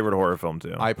is my favorite horror film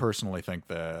too. I personally think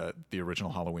that the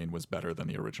original Halloween was better than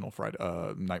the original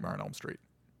Nightmare on Elm Street.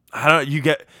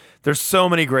 There's so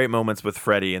many great moments with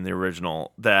Freddy in the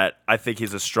original that I think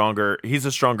he's a stronger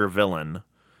villain.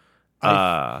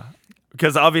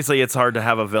 Because obviously it's hard to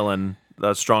have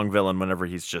a strong villain whenever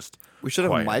he's just We should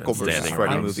have quiet Michael and versus standing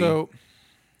Freddy around. movie. So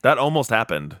That almost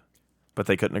happened, but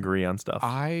they couldn't agree on stuff.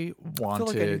 I feel like I need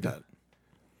wanted that.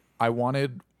 I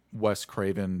wanted Wes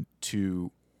Craven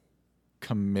to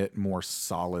commit more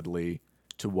solidly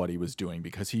to what he was doing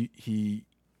because he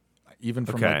even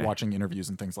from Okay. like watching interviews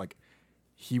and things, like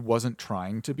he wasn't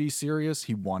trying to be serious.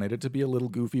 He wanted it to be a little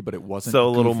goofy, but it wasn't So a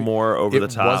little goofy. more over the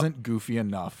top. It wasn't goofy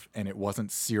enough and it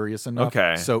wasn't serious enough.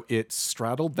 Okay. So it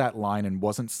straddled that line and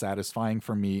wasn't satisfying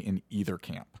for me in either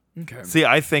camp. Okay. See,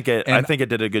 I think it And-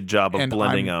 did a good job of And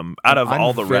blending I'm- them out of I'm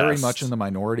all the very rest. much in the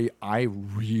minority. I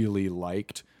really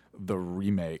liked the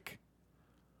remake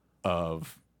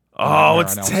of. Oh, Nightmare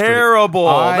it's on Elm Street. terrible.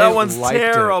 I That one's liked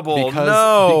it terrible. because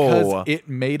No. it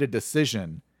made a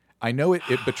decision. I know it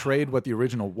betrayed what the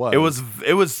original was.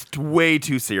 It was way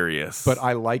too serious. But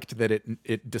I liked that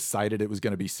it decided it was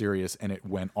going to be serious and it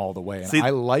went all the way. And See, I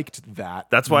liked that.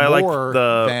 that's why I liked more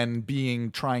the-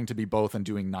 than trying to be both and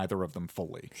doing neither of them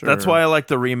fully. That's why I like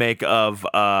the remake of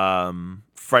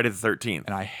Friday the 13th.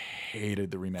 And I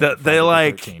hated the remake. They of Friday the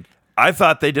like 13th. I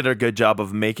thought they did a good job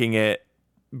of making it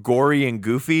gory and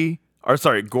goofy. Or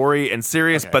sorry, gory and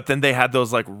serious, Okay. but then they had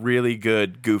those like really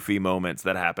good goofy moments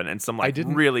that happen and some like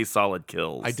really solid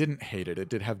kills. I didn't hate it. It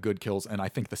did have good kills, and I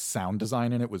think the sound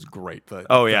design in it was great. The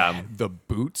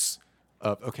boots.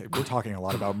 Okay, we're talking a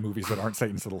lot about movies that aren't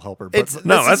Satan's Little Helper. But It's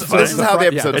No, this that's is, fine. This is how the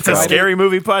episode. It's a started. scary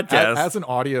movie podcast. as an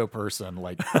audio person,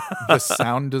 like the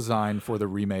sound design for the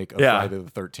remake of Yeah. Friday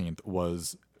the 13th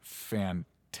was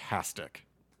fantastic.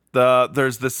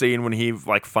 There's the scene when he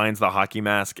like finds the hockey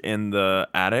mask in the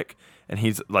attic, and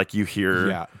he's like, you hear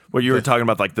Yeah. what you were talking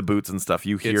about, like the boots and stuff.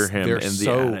 You hear him They're in the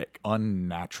so attic.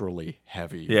 unnaturally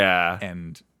heavy. Yeah.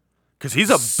 and Because he's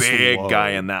a big slow. guy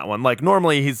in that one. Like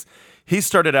normally he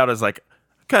started out as like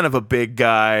kind of a big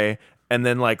guy, and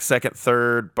then like second,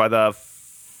 third, by the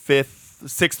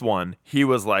sixth one, he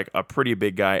was like a pretty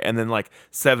big guy, and then like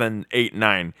 7, 8,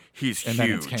 9, he's And huge.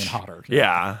 then it's Kane Hodder.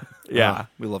 Yeah, yeah.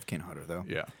 We love Kane Hodder though.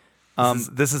 yeah.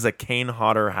 This is a Kane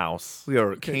Hodder house. We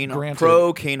are Kane granted-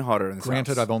 pro Kane Hodder in this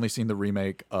Granted, house. I've only seen the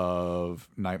remake of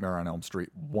Nightmare on Elm Street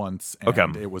once, and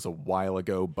Okay. it was a while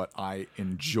ago. But I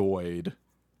enjoyed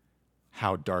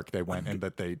how dark they went, and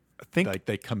that they think-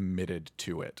 they committed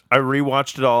to it. I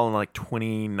rewatched it all in like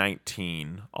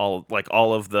 2019, all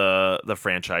of the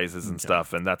franchises and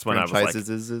stuff, and that's when I was like,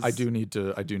 franchises is I do need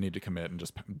to commit and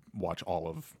just watch all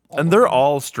of. and they're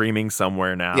all streaming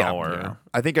somewhere now, Yeah, or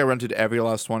I think I rented every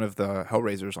last one of the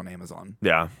Hellraisers on Amazon.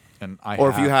 yeah. And I Or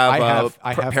if you have,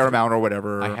 I have Paramount or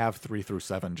whatever. I have 3 through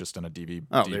 7 just in a DVD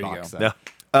Oh, there you box go. set.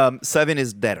 Yeah. 7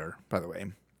 is Deader, by the way.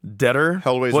 Deader?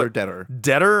 Hellraiser What? Deader.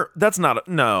 Deader? That's not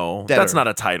Deader. that's not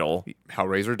a title.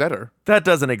 Hellraiser Deader. That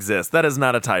doesn't exist. That is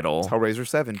not a title. Hellraiser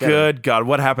 7. Deader. Good God,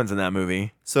 what happens in that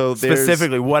movie? So there's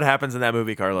Specifically, what happens in that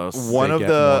movie, Carlos? one They of get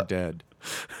the more dead.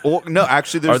 Well, no,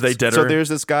 actually, there's Are they deader? So there's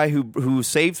this guy who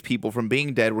saves people from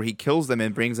being dead, where he kills them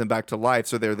and brings them back to life.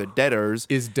 So they're the deaders.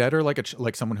 Is deader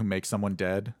like someone who makes someone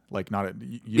dead? Like not a,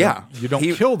 you Yeah. don't, you don't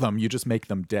He- kill them, you just make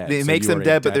them dead. It So makes you them are a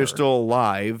dead, but they're deader. still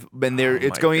alive. And they're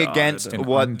it's my going God. against An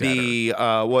what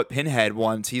what Pinhead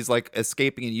wants. He's like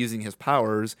escaping and using his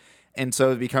powers, and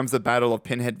so it becomes the battle of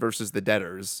Pinhead versus the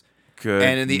deaders. Good.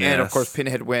 And in the end, of course,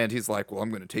 Pinhead wins. He's like, "Well, I'm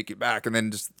going to take it back," and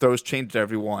then just throws change to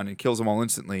everyone and kills them all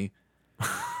instantly.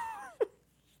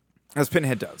 As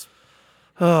Pinhead does.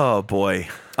 Oh boy.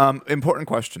 Important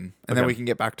question, and then Okay. we can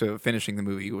get back to finishing the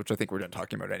movie, which I think we're done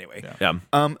talking about anyway. Yeah.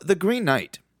 The Green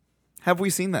Knight. Have we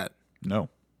seen that? No.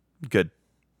 Good.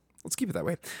 Let's keep it that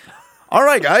way. All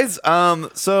right, guys.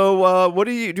 So what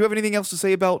do you have anything else to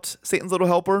say about Satan's Little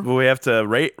Helper? Well, we have to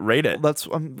rate it. That's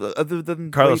other than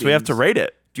Carlos, we have to ratings. rate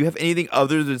it. Do you have anything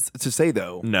other to say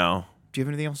though? No. Do you have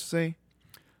anything else to say?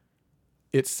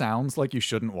 It sounds like you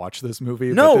shouldn't watch this movie.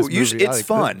 but No, this movie, it's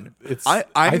fun. I'm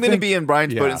I going to think- be in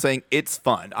Brian's boat yeah. and saying it's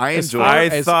fun. I As enjoy far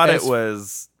it. I as- thought as- it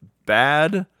was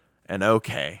bad and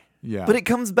okay. Yeah. But it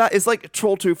comes back. It's like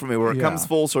Troll 2 for me, where it Yeah. comes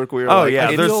full circle. Where you're Oh like, yeah,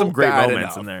 it's there's still some great bad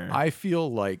moments enough. in there. I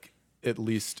feel like at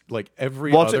least like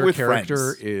every Watch it other with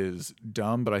character friends. is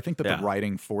dumb, but I think that Yeah. the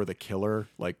writing for the killer,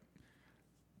 like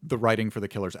the writing for the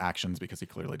killer's actions, because he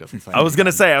clearly doesn't say. I was gonna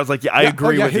anything. say, I was like, yeah, I Yeah,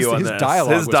 agree yeah, with his- you on his this.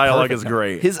 dialogue His was dialogue perfect. is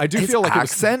great. His, I do his feel like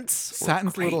accents. it was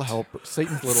Satan's little helper.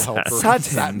 Satan's little helper. Satan's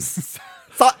Santa's-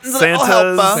 little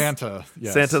helper. Santa.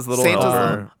 Yes. Santa's little Santa's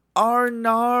helper.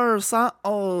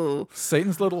 Oh.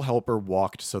 Satan's little helper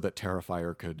walked so that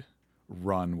Terrifier could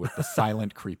run with the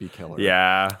silent, creepy killer.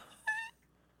 Yeah.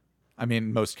 I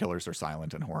mean, most killers are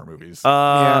silent in horror movies.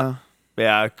 Yeah.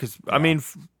 Yeah, because I mean,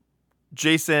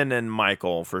 Jason and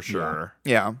Michael for sure.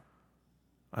 Yeah.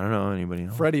 I don't know anybody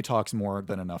else. Freddy talks more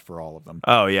than enough for all of them.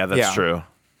 Oh yeah, that's Yeah. true.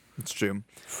 It's true.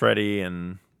 Freddy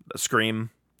and Scream.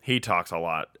 He talks a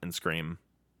lot in Scream.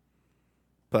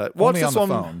 But watch Only this on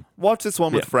the one. phone. Watch this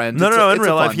one with friends. No, It's no, a- in it's a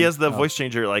real life, fun- he has the voice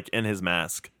changer like in his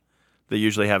mask. They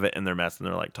usually have it in their mask, and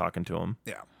they're like talking to him.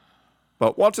 Yeah.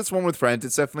 But watch this one with friends.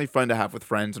 It's definitely fun to have with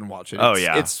friends and watch it. Oh, It's-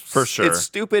 yeah, it's for sure. It's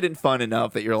stupid and fun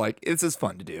enough that you're like, this is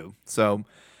fun to do. So,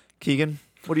 Keegan,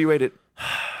 what do you rate it?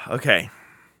 Okay.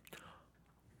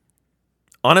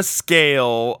 On a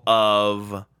scale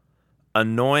of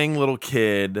annoying little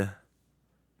kid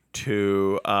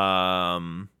to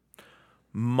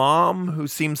mom who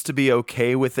seems to be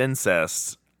okay with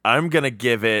incest, I'm going to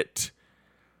give it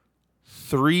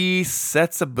 3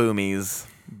 sets of boomies.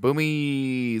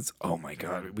 Boomies. Oh my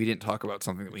God, we didn't talk about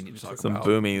something that we need to talk Some about.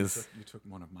 boomies. You took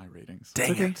one of my ratings.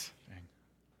 Dang okay. it.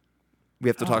 We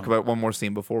have to talk about one more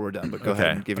scene before we're done. But go ahead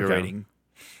Okay, and give your okay. rating.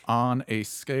 On a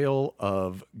scale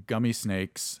of gummy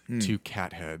snakes Hmm. to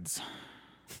cat heads,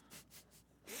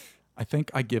 I think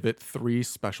I give it 3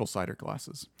 special cider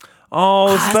glasses.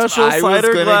 Oh, special I was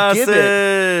cider gonna give it.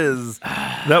 glasses.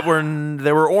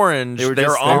 They were orange. They were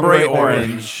just ombre ombre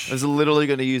orange. I was literally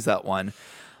going to use that one.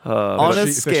 But On a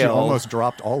she scale, almost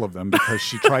dropped all of them because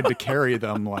she tried to carry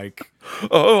them like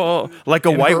Oh, like a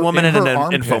In white her- woman in in her an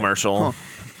armpit. infomercial.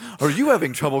 are you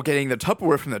having trouble getting the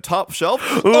Tupperware from the top shelf?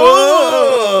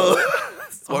 Oh!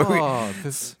 I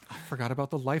forgot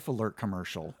about the Life Alert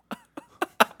commercial.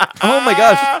 Oh my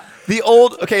gosh, the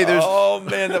old. Okay, there's. Oh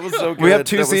man, that was so good. We have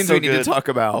 2 scenes we need to talk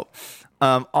about.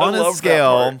 On love a that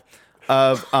scale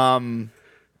of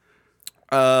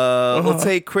let's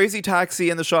say Crazy Taxi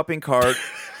in the shopping cart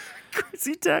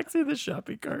Crazy Taxi in the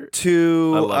shopping cart. I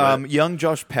to love it. young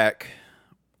Josh Peck,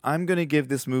 I'm gonna give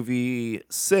this movie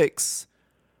 6.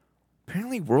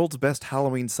 Apparently, world's best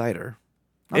Halloween cider.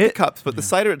 Not the cups, but the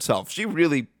cider itself. She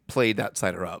really played that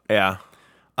cider up. Yeah.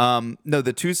 No,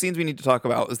 the 2 scenes we need to talk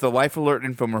about is the Life Alert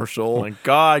infomercial. Oh my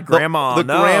God, Grandma. The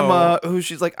no. grandma who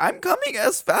she's like, I'm coming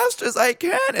as fast as I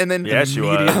can, and then Yeah, she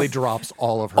was. Immediately drops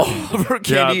all of her candy. of her Yeah,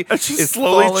 candy and she is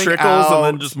slowly falling trickles, out. and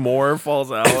then just more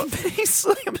falls out. he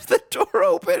slams the door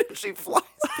open and she flies.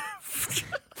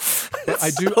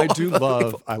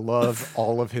 I love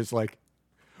all of his like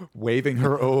waving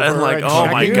her over And, like, and oh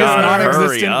my checking his God,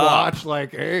 non-existent hurry up. watch,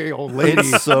 like, hey, old lady.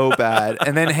 It's so bad.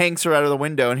 And then hangs her out of the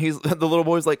window, and the little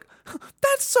boy's like,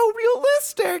 "That's so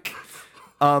realistic."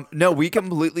 No, we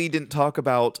completely didn't talk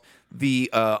about the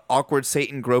awkward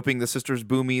Satan groping the sister's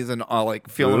boomies and like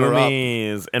feeling her up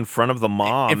Boomies in front of the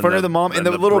mom. in front of the mom and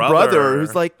the little brother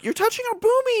who's like, "You're touching our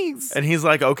boomies." and he's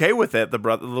like okay with it. The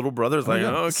little brother's like,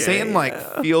 okay. Satan like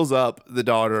feels up the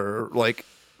daughter like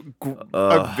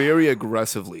very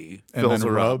aggressively. and Fills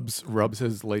then her up. rubs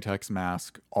his latex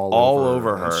mask all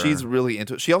over her. She's really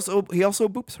into it. He also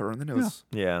boops her in the nose.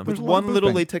 Yeah. With There's a lot one of little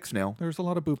booping. latex nail. There's a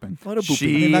lot of booping. A lot of booping.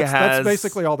 She I mean, that's has-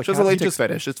 basically all the She has cat. a he latex just-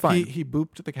 fetish. It's fine. He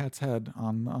booped the cat's head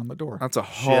on the door. That's a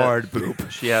hard boop.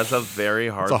 She has a very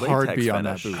hard. It's a hard latex B on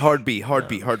that fetish. boop. Hard B. Hard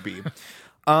B. Hard B.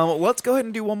 Let's go ahead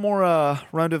and do one more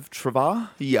round of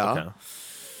trivia. Yeah.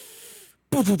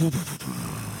 Okay.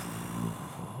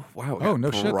 Wow. Oh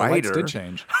no shit! The lights brighter. did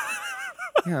change.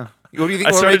 Yeah. What do you think?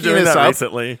 I we're started making doing this that up?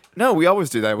 recently. No, we always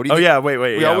do that. What do you Oh think? yeah, wait.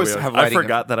 We yeah, always have I lighting.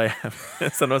 forgot that I have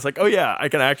this, and I was like, oh yeah, I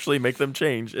can actually make them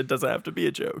change. It doesn't have to be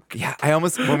a joke. Yeah, I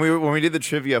almost when we did the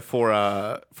trivia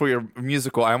for your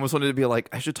musical, I almost wanted to be like,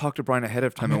 I should talk to Brian ahead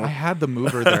of time. I had the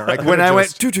mover there. When I went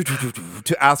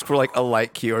to ask for like a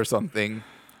light key or something,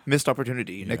 missed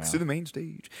opportunity next Yeah. to the main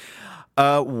stage.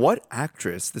 What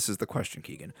actress? This is the question,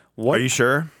 Keegan. Are you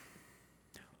sure?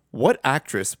 What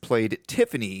actress played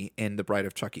Tiffany in The Bride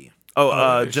of Chucky?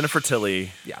 Oh, Jennifer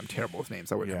Tilly. Yeah, I'm terrible with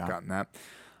names. I wouldn't have Yeah. gotten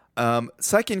that.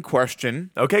 Second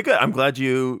question. Okay, good. I'm glad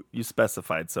you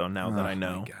specified. So now that I Oh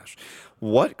know, my gosh,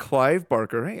 what Clive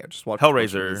Barker? Hey, I just watched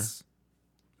Hellraiser.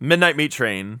 Midnight Meat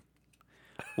Train.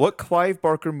 What Clive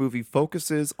Barker movie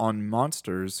focuses on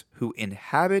monsters who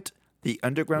inhabit the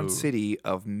underground city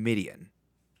of Midian?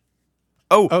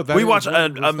 Oh, that we is- watched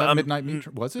was that Midnight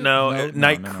Meat? Was it? No,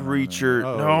 Night no, no, no, no. Creature.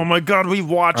 Oh. Oh my God, we've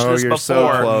watched Oh, this you're before.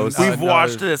 so close. We've No,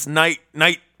 watched this. Night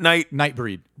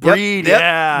Nightbreed. Breed.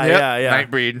 Yeah.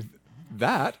 Nightbreed.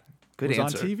 That Good was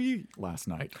answer. on TV last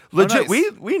night. Legit,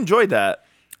 nice. we enjoyed that.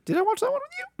 Did I watch that one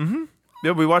with you?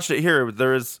 Yeah, we watched it here. Who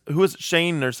was it?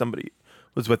 Shane or somebody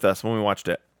was with us when we watched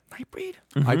it. Nightbreed.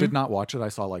 I did not watch it. I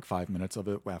saw like 5 minutes of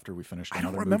it after we finished don't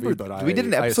another remember. movie. But We did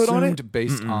an I episode on it? assumed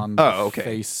based on Oh, okay.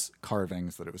 face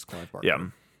carvings that it was Clive Barker. Yeah.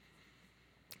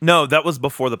 No, that was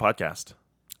before the podcast.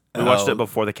 We watched Oh. it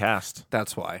before the cast.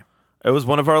 That's why. It was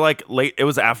one of our like late. It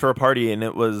was after a party, and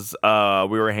it was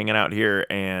we were hanging out here,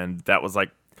 and that was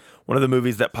like one of the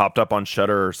movies that popped up on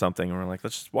Shudder or something. And we're like,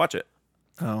 let's just watch it.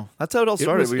 Oh, that's how it all It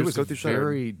started. was, We it just was go through Shudder.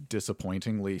 very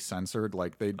disappointingly censored.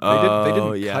 Like they Oh,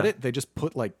 didn't yeah. cut it. They just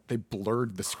put like they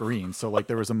blurred the screen. So like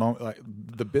there was a moment. Like,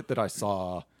 the bit that I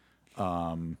saw,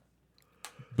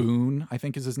 Boone, I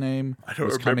think is his name,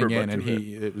 was coming in, and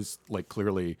it was like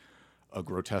clearly a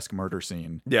grotesque murder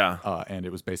scene. Yeah. And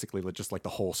it was basically just like the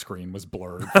whole screen was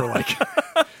blurred for like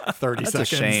 30 That's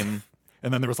seconds. a shame.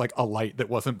 And then there was like a light that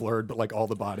wasn't blurred, but like all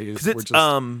the bodies Because were it's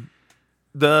just.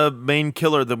 the main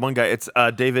killer, the one guy. It's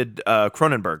David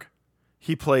Cronenberg.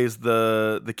 He plays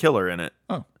the killer in it.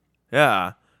 Oh.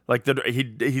 Yeah, like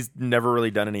he's never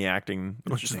really done any acting,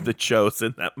 which is the shows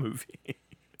in that movie.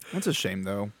 That's a shame,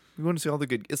 though. We want to see all the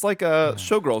good. It's like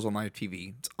Showgirls on live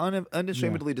TV. It's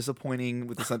unashamedly disappointing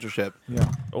with the censorship.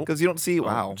 Yeah. Because you don't see.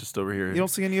 Wow. Just over here. You don't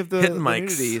see any of the Hitting the mics.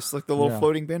 nudity. It's like the little Yeah.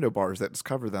 floating bando bars that just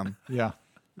cover them. Yeah.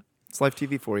 It's live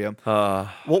TV for you.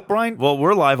 Well, Brian, Well,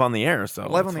 we're live on the air, so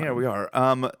live on that's the air fine. we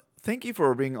are. Thank you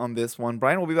for being on this one.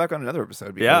 Brian will be back on another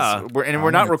episode. Because Yeah.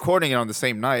 we're not recording it on the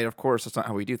same night. Of course, that's not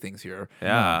how we do things here.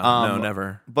 Yeah, no,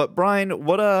 never. But Brian,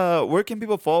 where can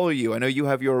people follow you? I know you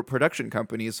have your production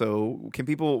company, so can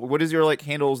people? What is your like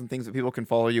handles and things that people can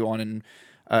follow you on?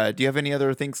 And do you have any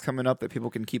other things coming up that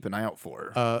people can keep an eye out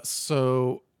for?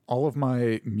 So all of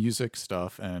my music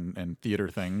stuff and theater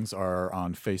things are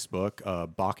on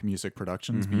Facebook. Bach Music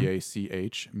Productions,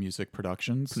 BACH Music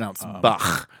Productions. Pronounced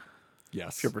Bach.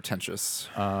 Yes. If you're pretentious.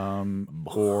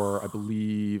 Or I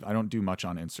believe I don't do much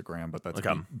on Instagram, but that's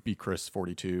Okay.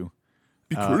 bchris42.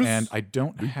 And I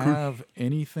don't have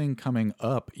anything coming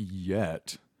up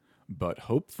yet, but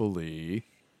hopefully,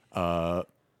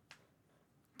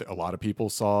 a lot of people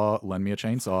saw "Lend Me a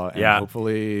Chainsaw," and Yeah.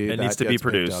 hopefully It that needs to be gets picked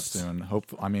up produced. soon.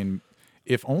 I mean,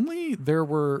 if only there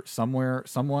were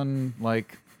someone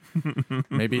like.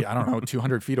 Maybe I don't know,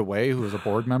 200 feet away, who is a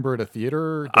board member at a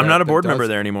theater. I'm not a that board does- member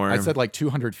there anymore. I said like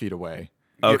 200 feet away.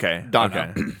 Okay.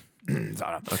 Donna. Okay.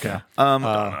 Okay.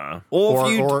 Uh,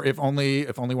 Or if only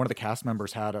one of the cast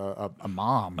members had a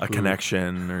mom, a who-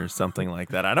 connection or something like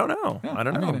that. I don't know. Yeah, I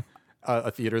don't know. mean,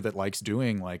 a theater that likes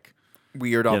doing like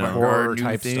Weird know, avant-garde horror new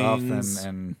type stuff things.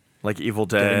 and Like Evil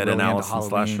getting Dead really and into Alice in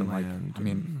Halloween, Slasherland. I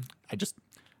mean, I just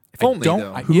If only, don't.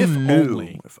 though.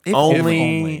 If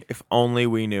only. If only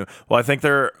we knew. Well, I think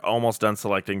they're almost done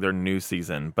selecting their new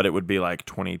season, but it would be like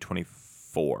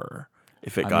 2024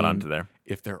 if it got onto there.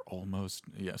 If they're almost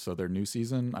so their new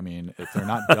season. I mean, if they're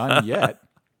not done yet,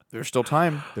 There's still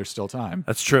time. there's still time.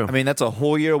 That's true. I mean, that's a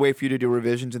whole year away for you to do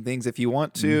revisions and things if you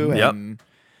want to. Yep. And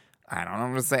I don't know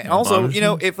what I'm saying. Also,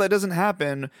 if that doesn't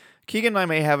happen, Keegan and I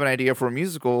may have an idea for a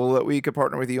musical that we could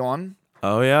partner with you on.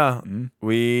 oh yeah,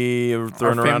 we are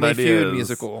throwing Our around Family ideas. Feud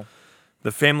musical.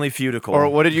 The Family Feudical. Or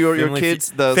what did your Family kids?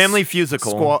 Fe- The Family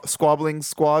Fusical. Squabbling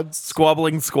Squads?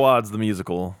 Squabbling Squads, the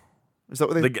musical. Is that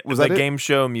what they The, was the that it? game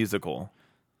show musical.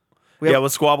 We Yeah, have- it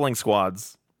was Squabbling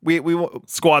Squads. We'll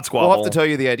Squad Squabble. have to tell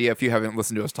you the idea if you haven't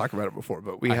listened to us talk about it before,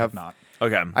 but we I have not.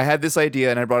 Okay. I had this idea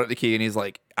and I brought it to Key and he's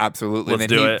like, absolutely. Let's and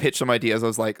then do he it. pitched some ideas. I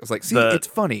was like, see, The- it's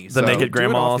funny. the so, Naked Do it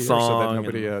Grandma off the air so song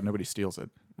that and- nobody steals it.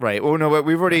 Right. Well, no, but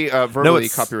we've already verbally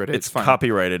copyrighted. It's fine.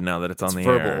 copyrighted now that it's on the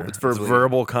verbal. air. It's verbally.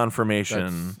 verbal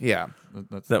confirmation. Yeah.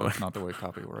 That's not the way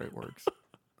copyright works.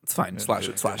 It's fine. Slash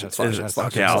it. Slash it. Is Slash it? it. Slash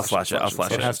Okay, it. I'll slash slash it. I'll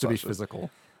slash It it. has to be physical.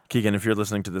 Keegan, if you're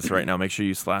listening to this right now, make sure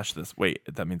you slash this. Wait,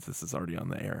 that means this is already on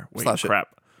the air. Wait, Slash it. crap.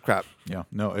 Crap. Yeah.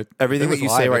 No. Everything it that was you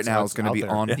say live. right It's now is going to out be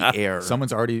there. on the air.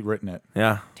 Someone's already written it.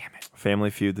 Yeah. Damn it. Family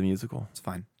Feud, the musical. It's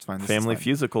fine. It's fine. This Family is fine.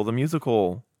 Fusical, the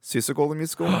musical. Susical, the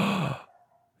musical.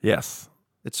 Yes.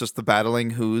 It's just the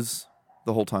battling who's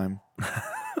the whole time.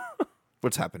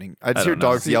 What's happening? I just hear don't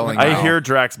know. dogs yelling. I now. hear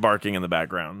Drax barking in the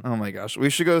background. Oh my gosh. We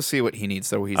should go see what he needs.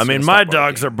 So he's. I mean, my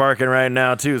dogs are barking right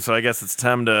now, too, so I guess it's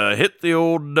time to hit the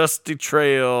old dusty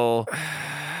trail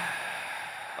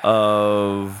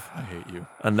of I hate you.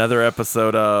 another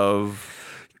episode of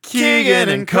Keegan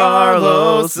and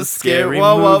Carlos, the scary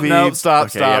movie. No, stop,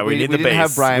 Okay, stop. yeah, we need the didn't bass.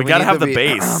 have Brian. We gotta need have the ba-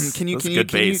 bass. Can you That's can good you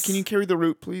can you bass. can you carry the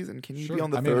root, please? And can you be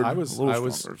on the I third? mean, A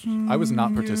little stronger. I was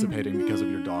not participating because of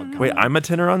your dog. Wait, comment. I'm a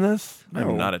tenor on this? No.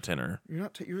 I'm not a tenor. You're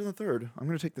not. You're the third. I'm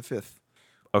going to take the fifth.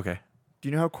 Okay. Do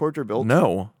you know how chords are built?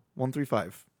 No. 1, 3,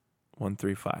 5. 1,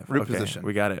 3, 5. Root Okay, position.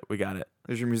 We got it. We got it.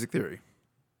 There's your music theory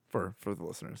for the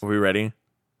listeners. Are we ready?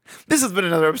 This has been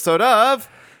another episode of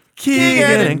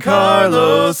Keegan and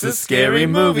Carlos, the Scary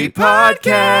Movie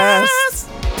Podcast.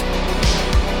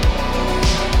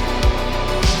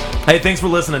 Hey, thanks for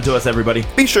listening to us, everybody.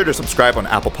 Be sure to subscribe on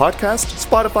Apple Podcasts,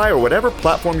 Spotify, or whatever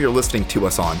platform you're listening to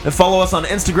us on. And follow us on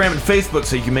Instagram and Facebook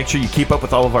so you can make sure you keep up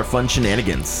with all of our fun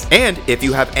shenanigans. And if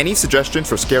you have any suggestions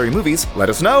for scary movies, let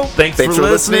us know. Thanks for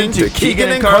listening to Keegan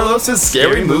and Carlos's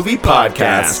Scary Movie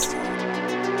Podcast.